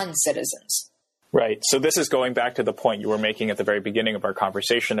non-citizens. Right. So this is going back to the point you were making at the very beginning of our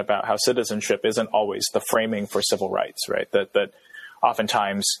conversation about how citizenship isn't always the framing for civil rights, right? That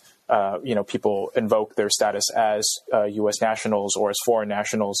oftentimes, people invoke their status as U.S. nationals or as foreign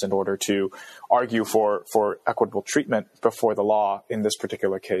nationals in order to argue for equitable treatment before the law, in this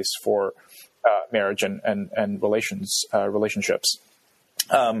particular case, for marriage and relationships.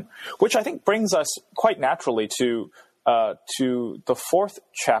 Which I think brings us quite naturally to the fourth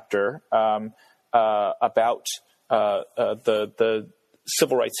chapter, about the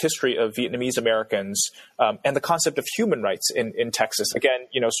civil rights history of Vietnamese Americans and the concept of human rights in Texas. Again,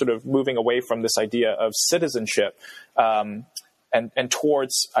 sort of moving away from this idea of citizenship and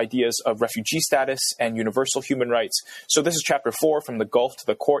towards ideas of refugee status and universal human rights. So this is chapter 4, From the Gulf to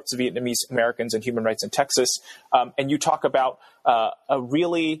the Courts, Vietnamese Americans and Human Rights in Texas. And you talk about a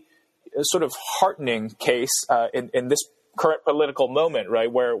really sort of heartening case in this current political moment, right,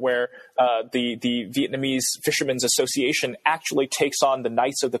 where the Vietnamese Fishermen's Association actually takes on the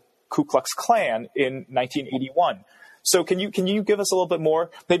Knights of the Ku Klux Klan in 1981. So can you give us a little bit more?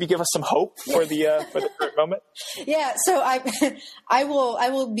 Maybe give us some hope for the current moment. Yeah. So I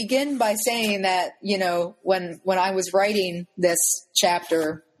will begin by saying that when I was writing this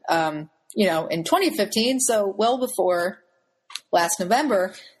chapter, in 2015, so well before last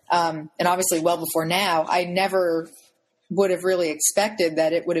November, and obviously well before now, I never would have really expected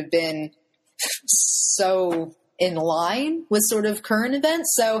that it would have been so in line with sort of current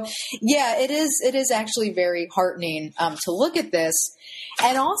events. So yeah, it is actually very heartening to look at this.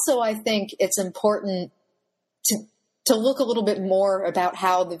 And also I think it's important to look a little bit more about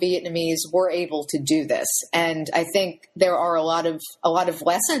how the Vietnamese were able to do this. And I think there are a lot of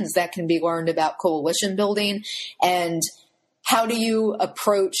lessons that can be learned about coalition building and how do you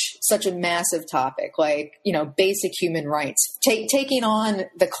approach such a massive topic like, basic human rights, taking on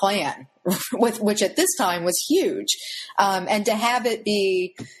the Klan, which at this time was huge. And to have it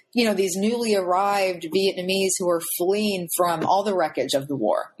be, these newly arrived Vietnamese who are fleeing from all the wreckage of the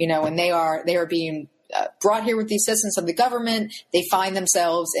war, and they are being brought here with the assistance of the government. They find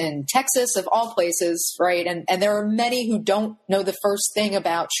themselves in Texas, of all places, right? And there are many who don't know the first thing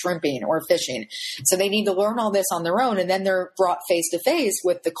about shrimping or fishing. So they need to learn all this on their own. And then they're brought face to face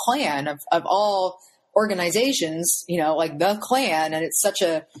with the Klan of all organizations, like the Klan. And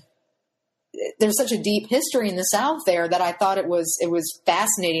there's such a deep history in the South there that I thought it was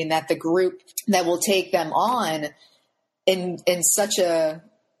fascinating that the group that will take them on in such a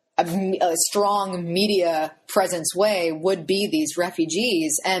strong media presence way would be these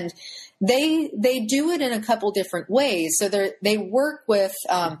refugees. And they do it in a couple different ways. So they work with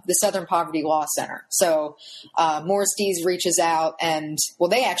the Southern Poverty Law Center. So Morris Dees reaches out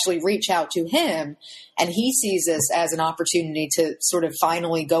they actually reach out to him, and he sees this as an opportunity to sort of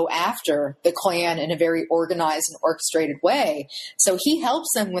finally go after the Klan in a very organized and orchestrated way. So he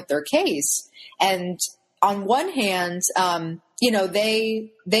helps them with their case. And on one hand,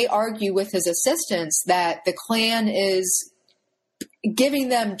 they argue with his assistants that the Klan is giving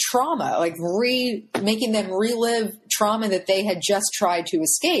them trauma, like making them relive trauma that they had just tried to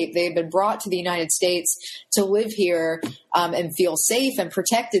escape. They had been brought to the United States to live here and feel safe and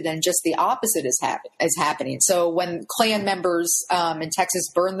protected, and just the opposite is happening. So when Klan members in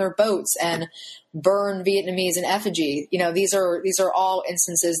Texas burn their boats and burn Vietnamese in effigy, these are all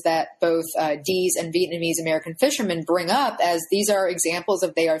instances that both Dees and Vietnamese American fishermen bring up as these are examples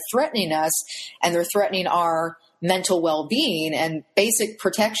of they are threatening us and they're threatening our mental well-being, and basic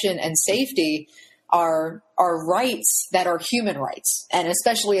protection and safety are rights that are human rights. And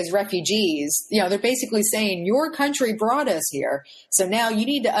especially as refugees, they're basically saying your country brought us here, so now you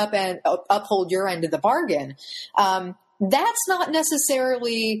need to uphold your end of the bargain. That's not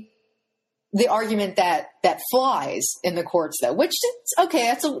necessarily the argument that flies in the courts, though, which is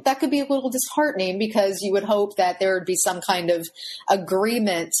okay. That could be a little disheartening, because you would hope that there would be some kind of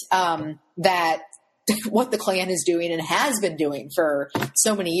agreement that what the Klan is doing and has been doing for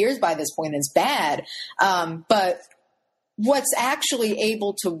so many years by this point is bad. But what's actually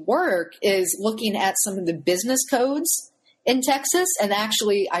able to work is looking at some of the business codes in Texas, and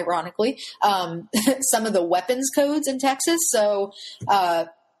actually, ironically, some of the weapons codes in Texas. So,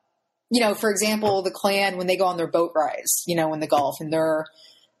 for example, the Klan, when they go on their boat rides, in the Gulf, and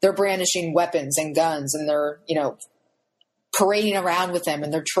they're brandishing weapons and guns, and they're, parading around with them,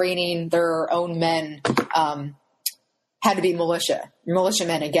 and they're training their own men how to be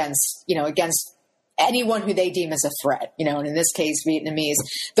militiamen against anyone who they deem as a threat, and in this case, Vietnamese.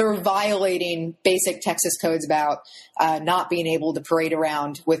 They're violating basic Texas codes about not being able to parade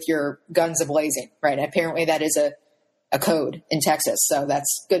around with your guns ablazing, right? Apparently that is a code in Texas, so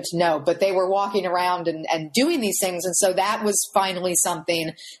that's good to know. But they were walking around and doing these things, and so that was finally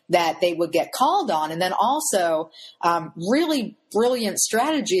something that they would get called on. And then also, really brilliant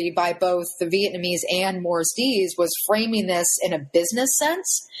strategy by both the Vietnamese and Morris Dees was framing this in a business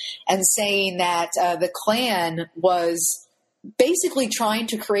sense and saying that the Klan was basically trying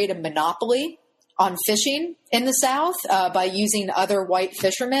to create a monopoly on fishing in the South by using other white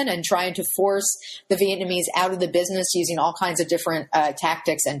fishermen and trying to force the Vietnamese out of the business using all kinds of different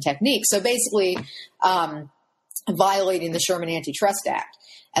tactics and techniques. So basically violating the Sherman Antitrust Act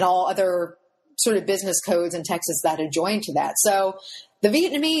and all other sort of business codes in Texas that adjoin to that. So the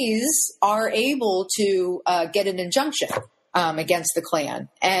Vietnamese are able to get an injunction against the Klan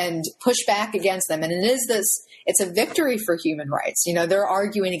and push back against them. And it's a victory for human rights. They're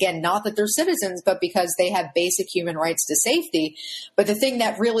arguing, again, not that they're citizens, but because they have basic human rights to safety. But the thing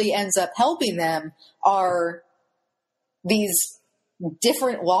that really ends up helping them are these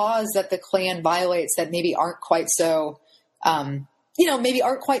different laws that the Klan violates that maybe aren't quite so, maybe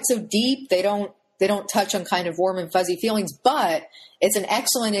aren't quite so deep. They don't touch on kind of warm and fuzzy feelings, but it's an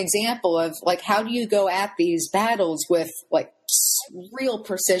excellent example of how do you go at these battles with real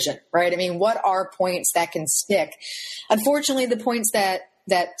precision, right? I mean, what are points that can stick? Unfortunately, the points that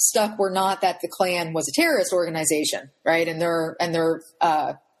stuck were not that the Klan was a terrorist organization, right? And they're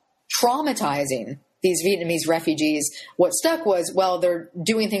traumatizing these Vietnamese refugees. What stuck was, well, they're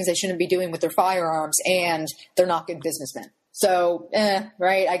doing things they shouldn't be doing with their firearms, and they're not good businessmen. So,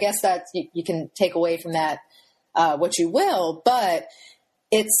 right, I guess that you can take away from that what you will, but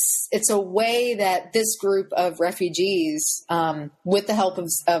it's a way that this group of refugees, with the help of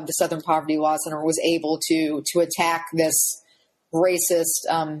the Southern Poverty Law Center, was able to attack this racist,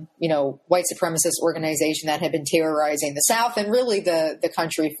 white supremacist organization that had been terrorizing the South and really the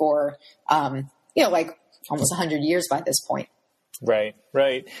country for, like almost 100 years by this point. Right.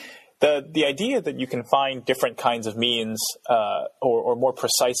 The idea that you can find different kinds of means or more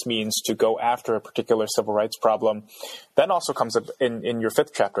precise means to go after a particular civil rights problem then also comes up in your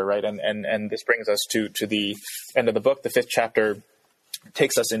fifth chapter, right? And this brings us to the end of the book. The fifth chapter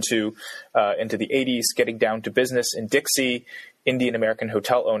takes us into the 80s, getting down to business in Dixie, Indian American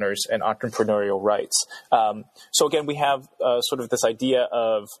hotel owners, and entrepreneurial rights. So again, we have sort of this idea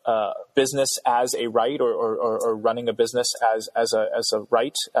of business as a right, or running a business as a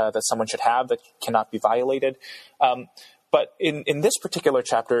right that someone should have that cannot be violated. But in this particular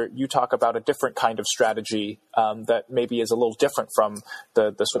chapter, you talk about a different kind of strategy that maybe is a little different from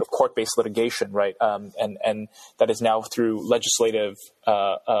the sort of court-based litigation, right? And that is now through legislative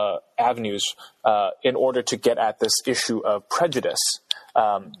avenues in order to get at this issue of prejudice.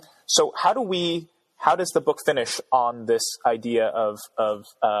 So how does the book finish on this idea of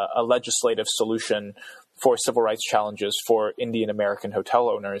a legislative solution for civil rights challenges for Indian American hotel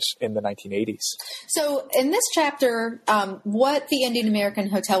owners in the 1980s? So in this chapter, what the Indian American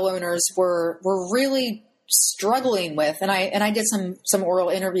hotel owners were really struggling with, and I did some oral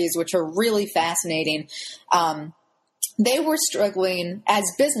interviews which are really fascinating. They were struggling as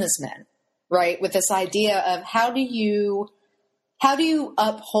businessmen, right, with this idea of how do you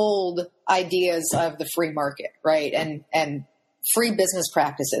uphold ideas of the free market, right, and free business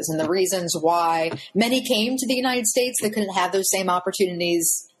practices, and the reasons why many came to the United States that couldn't have those same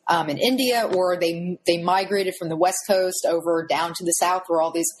opportunities in India, or they migrated from the West Coast over down to the South,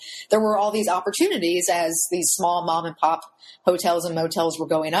 where there were all these opportunities as these small mom and pop hotels and motels were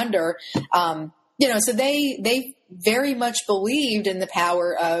going under. So they very much believed in the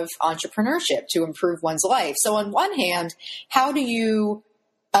power of entrepreneurship to improve one's life. So on one hand, how do you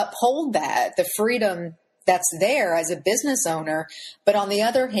uphold the freedom that's there as a business owner, but on the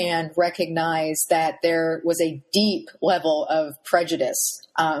other hand, recognize that there was a deep level of prejudice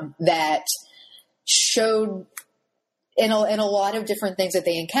that showed in a lot of different things that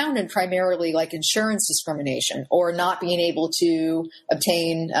they encountered, primarily like insurance discrimination or not being able to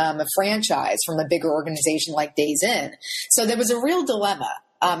obtain a franchise from a bigger organization like Days Inn. So there was a real dilemma.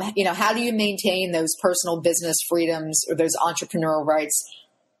 How do you maintain those personal business freedoms or those entrepreneurial rights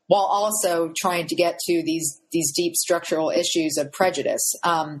while also trying to get to these deep structural issues of prejudice?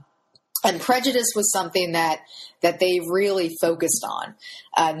 And prejudice was something that they really focused on.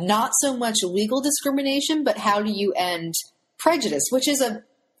 Not so much legal discrimination, but how do you end prejudice, which is a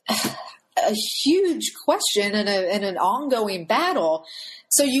huge question and an ongoing battle.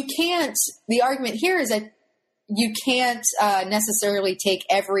 So the argument here is that you can't necessarily take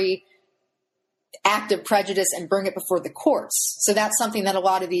every act of prejudice and bring it before the courts. So that's something that a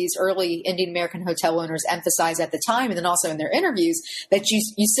lot of these early Indian American hotel owners emphasized at the time, and then also in their interviews, that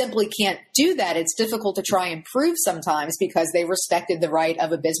you simply can't do that. It's difficult to try and prove sometimes because they respected the right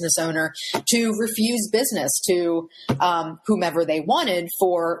of a business owner to refuse business to whomever they wanted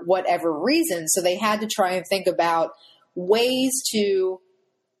for whatever reason. So they had to try and think about ways to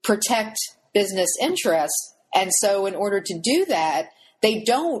protect business interests. And so in order to do that, they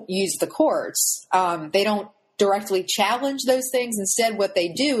don't use the courts. They don't directly challenge those things. Instead, what they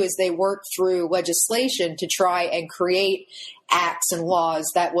do is they work through legislation to try and create acts and laws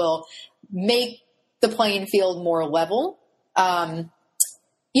that will make the playing field more level,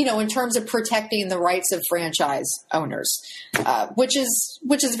 in terms of protecting the rights of franchise owners, which is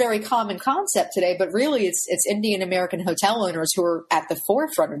a very common concept today. But really, it's Indian American hotel owners who are at the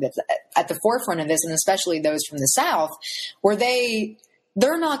forefront of this, and especially those from the South, where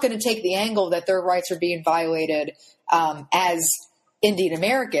they're not going to take the angle that their rights are being violated as Indian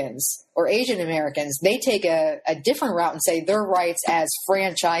Americans or Asian Americans. They take a different route and say their rights as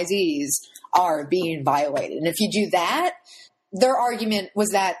franchisees are being violated. And if you do that, their argument was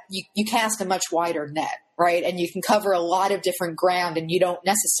that you cast a much wider net, right? And you can cover a lot of different ground, and you don't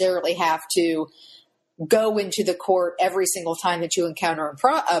necessarily have to go into the court every single time that you encounter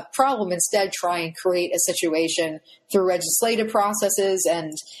a problem. Instead, try and create a situation through legislative processes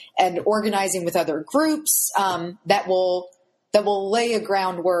and organizing with other groups that will lay a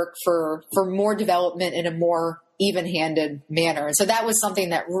groundwork for more development in a more even-handed manner. And so that was something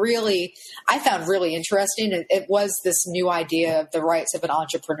that really I found really interesting. It was this new idea of the rights of an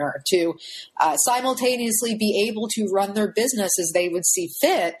entrepreneur to simultaneously be able to run their business as they would see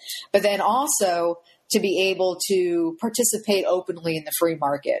fit, but then also to be able to participate openly in the free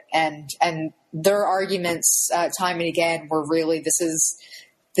market. And their arguments time and again were really, this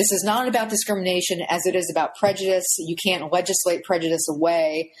is not about discrimination as it is about prejudice. You can't legislate prejudice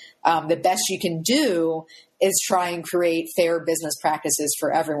away. The best you can do is try and create fair business practices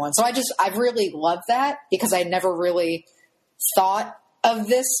for everyone. So I really love that, because I never really thought of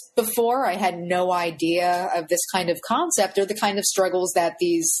this before. I had no idea of this kind of concept or the kind of struggles that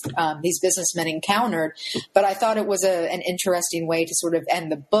these businessmen encountered. But I thought it was an interesting way to sort of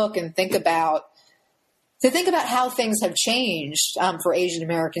end the book and think about how things have changed for Asian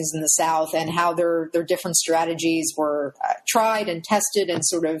Americans in the South, and how their different strategies were tried and tested, and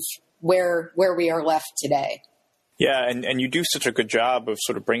sort of where we are left today. Yeah, and you do such a good job of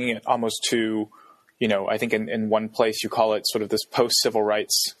sort of bringing it almost to, I think in one place you call it sort of this post-civil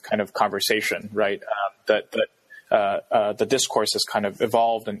rights kind of conversation, right? That the discourse has kind of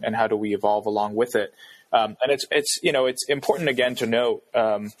evolved, and how do we evolve along with it? And it's important again to note,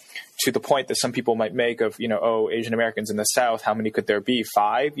 to the point that some people might make of, Asian Americans in the South, how many could there be?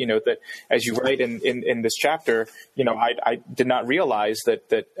 5, that as you write in this chapter, I did not realize that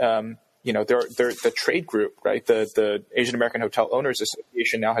they're the trade group, right? The Asian American Hotel Owners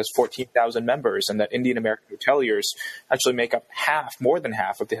Association now has 14,000 members, and that Indian American hoteliers actually make up more than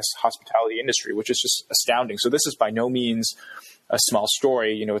half of the hospitality industry, which is just astounding. So this is by no means a small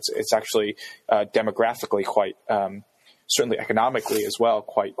story. It's actually demographically quite, certainly economically as well,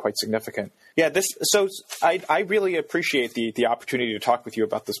 quite significant. Yeah, so I really appreciate the opportunity to talk with you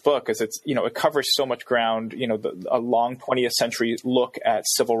about this book, as it's, it covers so much ground, a long 20th century look at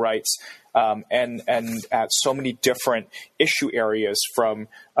civil rights, and at so many different issue areas, from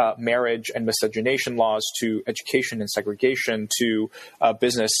marriage and miscegenation laws to education and segregation to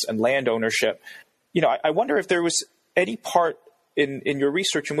business and land ownership. I wonder if there was any part in your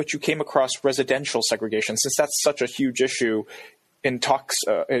research in which you came across residential segregation, since that's such a huge issue in talks,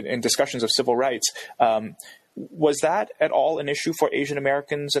 in discussions of civil rights. Was that at all an issue for Asian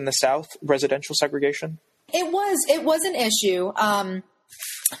Americans in the South, residential segregation? It was an issue.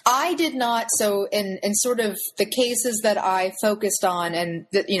 I did not. So in sort of the cases that I focused on, and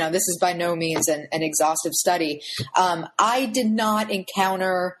this is by no means an exhaustive study, I did not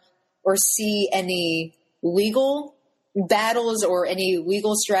encounter or see any legal battles or any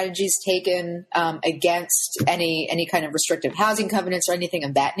legal strategies taken against any kind of restrictive housing covenants or anything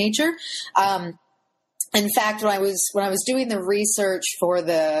of that nature. In fact, when I was doing the research for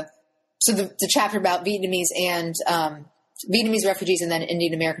the chapter about Vietnamese and Vietnamese refugees and then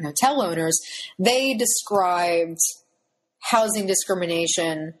Indian American hotel owners, they described housing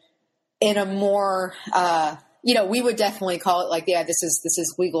discrimination in a more we would definitely call it like, yeah, this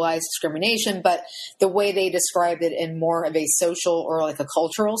is legalized discrimination, but the way they described it in more of a social or like a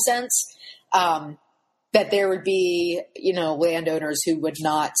cultural sense, that there would be, landowners who would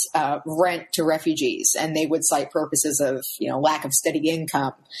not rent to refugees, and they would cite purposes of, lack of steady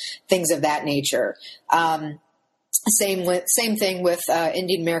income, things of that nature. Same thing with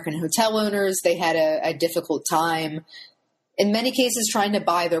Indian American hotel owners. They had a difficult time, in many cases, trying to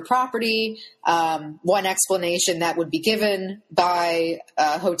buy their property. One explanation that would be given by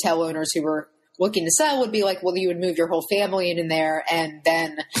hotel owners who were looking to sell would be like, well, you would move your whole family in there, and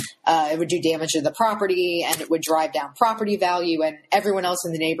then it would do damage to the property, and it would drive down property value, and everyone else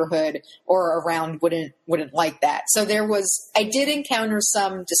in the neighborhood or around wouldn't like that. So I did encounter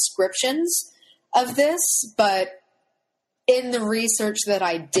some descriptions of this, but in the research that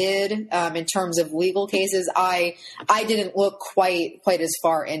I did, in terms of legal cases, I didn't look quite as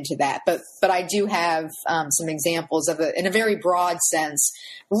far into that, but I do have some examples of it in a very broad sense,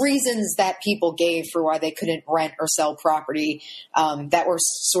 reasons that people gave for why they couldn't rent or sell property, that were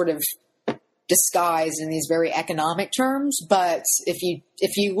sort of disguised in these very economic terms. But if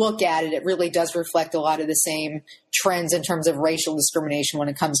you look at it, it really does reflect a lot of the same trends in terms of racial discrimination when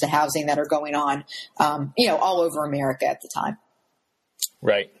it comes to housing that are going on, all over America at the time.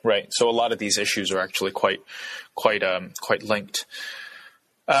 Right. So a lot of these issues are actually quite linked.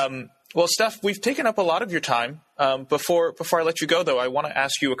 Well, Steph, we've taken up a lot of your time. Before I let you go, though, I want to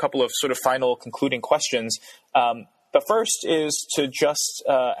ask you a couple of sort of final concluding questions. The first is to just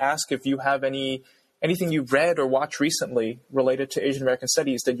ask if you have anything you've read or watched recently related to Asian American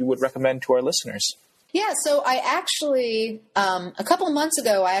studies that you would recommend to our listeners. Yeah, so I actually, a couple of months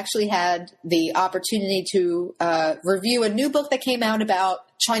ago, I actually had the opportunity to review a new book that came out about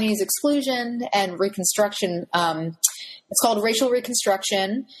Chinese exclusion and Reconstruction. It's called Racial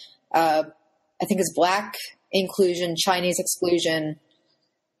Reconstruction. I think it's Black Inclusion, Chinese Exclusion,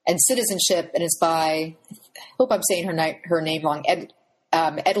 and Citizenship, and it's by, I hope I'm saying her name wrong,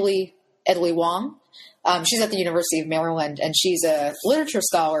 Edley Wong. She's at the University of Maryland, and she's a literature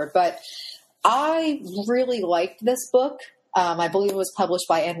scholar. But I really liked this book. I believe it was published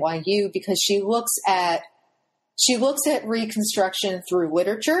by NYU because she looks at Reconstruction through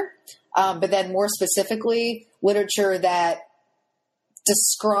literature, but then more specifically, literature that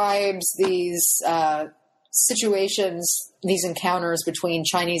describes these situations, these encounters between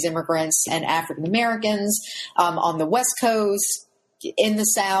Chinese immigrants and African Americans on the West Coast, in the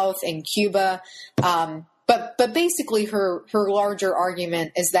South, in Cuba. But basically her larger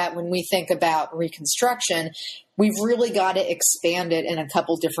argument is that when we think about Reconstruction, we've really got to expand it in a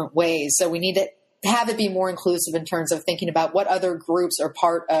couple different ways. So we need to have it be more inclusive in terms of thinking about what other groups are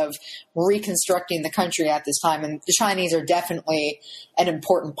part of reconstructing the country at this time. And the Chinese are definitely an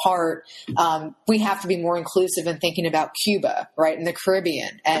important part. We have to be more inclusive in thinking about Cuba, right, and the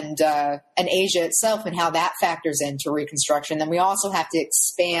Caribbean and Asia itself and how that factors into Reconstruction. Then we also have to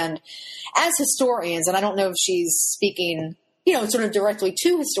expand as historians, and I don't know if she's speaking, sort of directly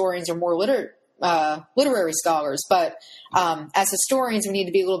to historians or more literary scholars, but as historians, we need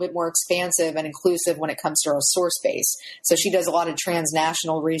to be a little bit more expansive and inclusive when it comes to our source base. So she does a lot of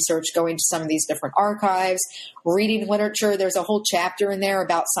transnational research, going to some of these different archives, reading literature. There's a whole chapter in there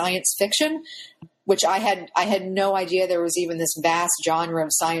about science fiction, which I had no idea there was even this vast genre of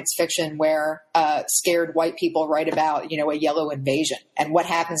science fiction where scared white people write about, a yellow invasion and what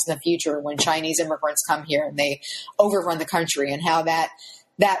happens in the future when Chinese immigrants come here and they overrun the country, and how that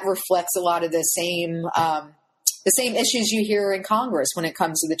reflects a lot of the same issues you hear in Congress when it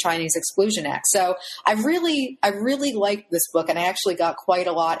comes to the Chinese Exclusion Act. So I really liked this book, and I actually got quite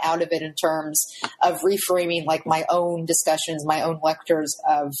a lot out of it in terms of reframing like my own discussions, my own lectures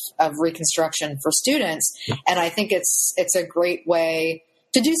of Reconstruction for students. And I think it's a great way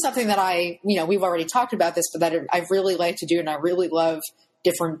to do something that we've already talked about this, but that I really like to do. And I really love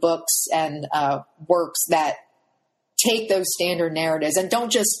different books and works that take those standard narratives and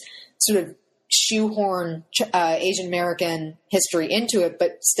don't just sort of shoehorn Asian American history into it,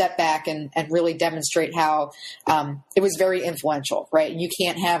 but step back and really demonstrate how it was very influential, right? You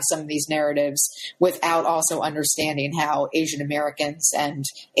can't have some of these narratives without also understanding how Asian Americans and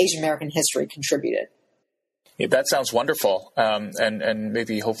Asian American history contributed. Yeah, that sounds wonderful. And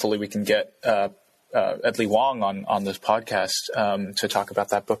maybe hopefully we can get Edley Wong on this podcast to talk about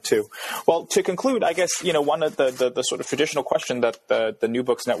that book too. Well, to conclude, I guess one of the sort of traditional question that the New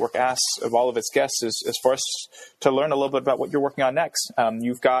Books Network asks of all of its guests is for us to learn a little bit about what you're working on next.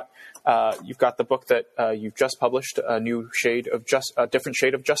 You've got the book that you've just published, a different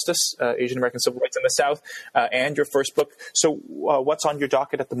shade of justice, Asian American civil rights in the South, and your first book. So, what's on your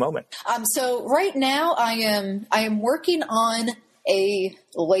docket at the moment? So right now, I am working on a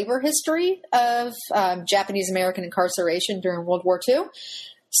labor history of Japanese American incarceration during World War II.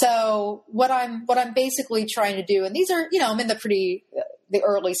 So what I'm basically trying to do, and these are, I'm in the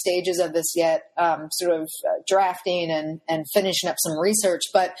early stages of this yet, sort of drafting and finishing up some research,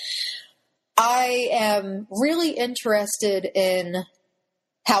 but I am really interested in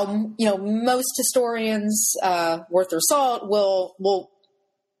how, most historians worth their salt will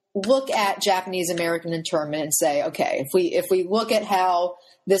look at Japanese American internment and say, okay, if we look at how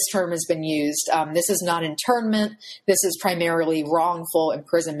this term has been used, this is not internment. This is primarily wrongful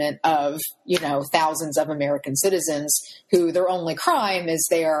imprisonment of, thousands of American citizens who their only crime is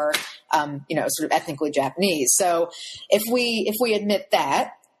they are, sort of ethnically Japanese. So if we admit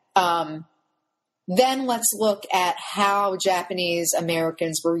that, then let's look at how Japanese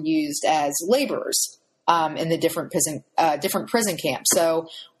Americans were used as laborers in the different prison camps. So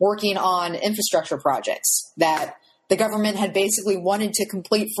working on infrastructure projects that the government had basically wanted to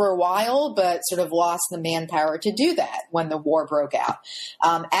complete for a while, but sort of lost the manpower to do that when the war broke out.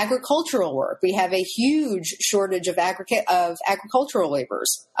 Agricultural work. We have a huge shortage of agricultural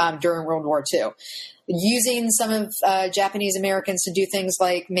laborers during World War II. Using some of Japanese Americans to do things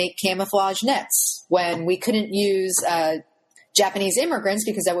like make camouflage nets when we couldn't use Japanese immigrants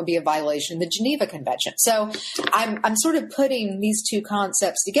because that would be a violation of the Geneva Convention. So I'm sort of putting these two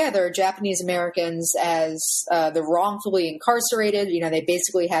concepts together, Japanese Americans as the wrongfully incarcerated, they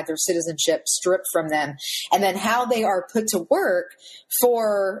basically had their citizenship stripped from them, and then how they are put to work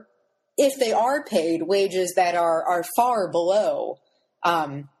for, if they are paid, wages that are far below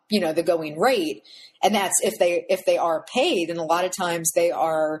the going rate. And that's if they are paid, and a lot of times they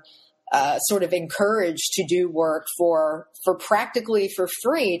are sort of encouraged to do work for practically for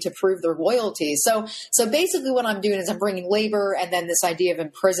free to prove their loyalty. So basically what I'm doing is I'm bringing labor and then this idea of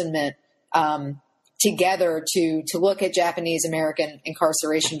imprisonment together to look at Japanese American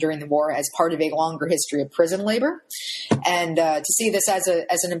incarceration during the war as part of a longer history of prison labor, and to see this as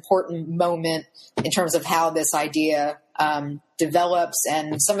an important moment in terms of how this idea develops,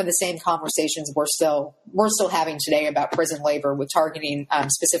 and some of the same conversations we're still having today about prison labor with targeting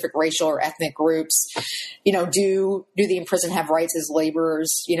specific racial or ethnic groups. Do the imprisoned have rights as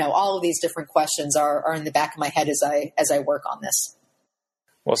laborers? All of these different questions are in the back of my head as I work on this.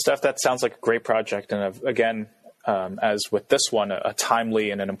 Well, Steph, that sounds like a great project. And again, as with this one, a timely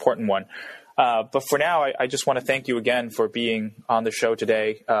and an important one. But for now, I just want to thank you again for being on the show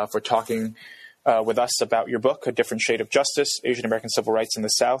today, for talking with us about your book, A Different Shade of Justice, Asian American Civil Rights in the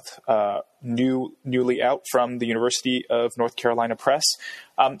South, newly out from the University of North Carolina Press.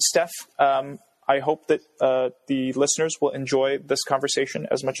 Steph, I hope that the listeners will enjoy this conversation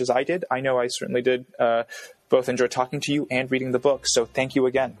as much as I did. I know I certainly did both enjoy talking to you and reading the book. So thank you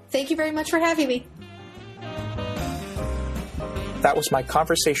again. Thank you very much for having me. That was my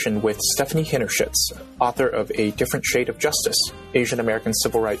conversation with Stephanie Hinnershitz, author of A Different Shade of Justice, Asian American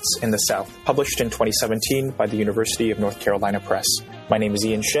Civil Rights in the South, published in 2017 by the University of North Carolina Press. My name is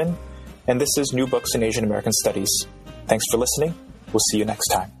Ian Shin, and this is New Books in Asian American Studies. Thanks for listening. We'll see you next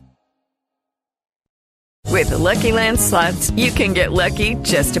time. With the Lucky Land Slots, you can get lucky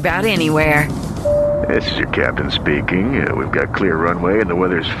just about anywhere. This is your captain speaking. We've got clear runway and the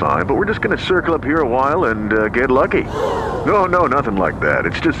weather's fine, but we're just going to circle up here a while and get lucky. No, nothing like that.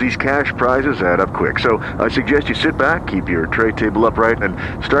 It's just these cash prizes add up quick. So I suggest you sit back, keep your tray table upright,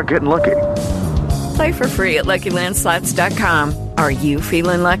 and start getting lucky. Play for free at LuckyLandSlots.com. Are you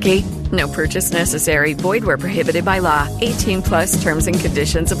feeling lucky? No purchase necessary. Void where prohibited by law. 18+ terms and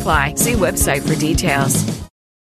conditions apply. See website for details.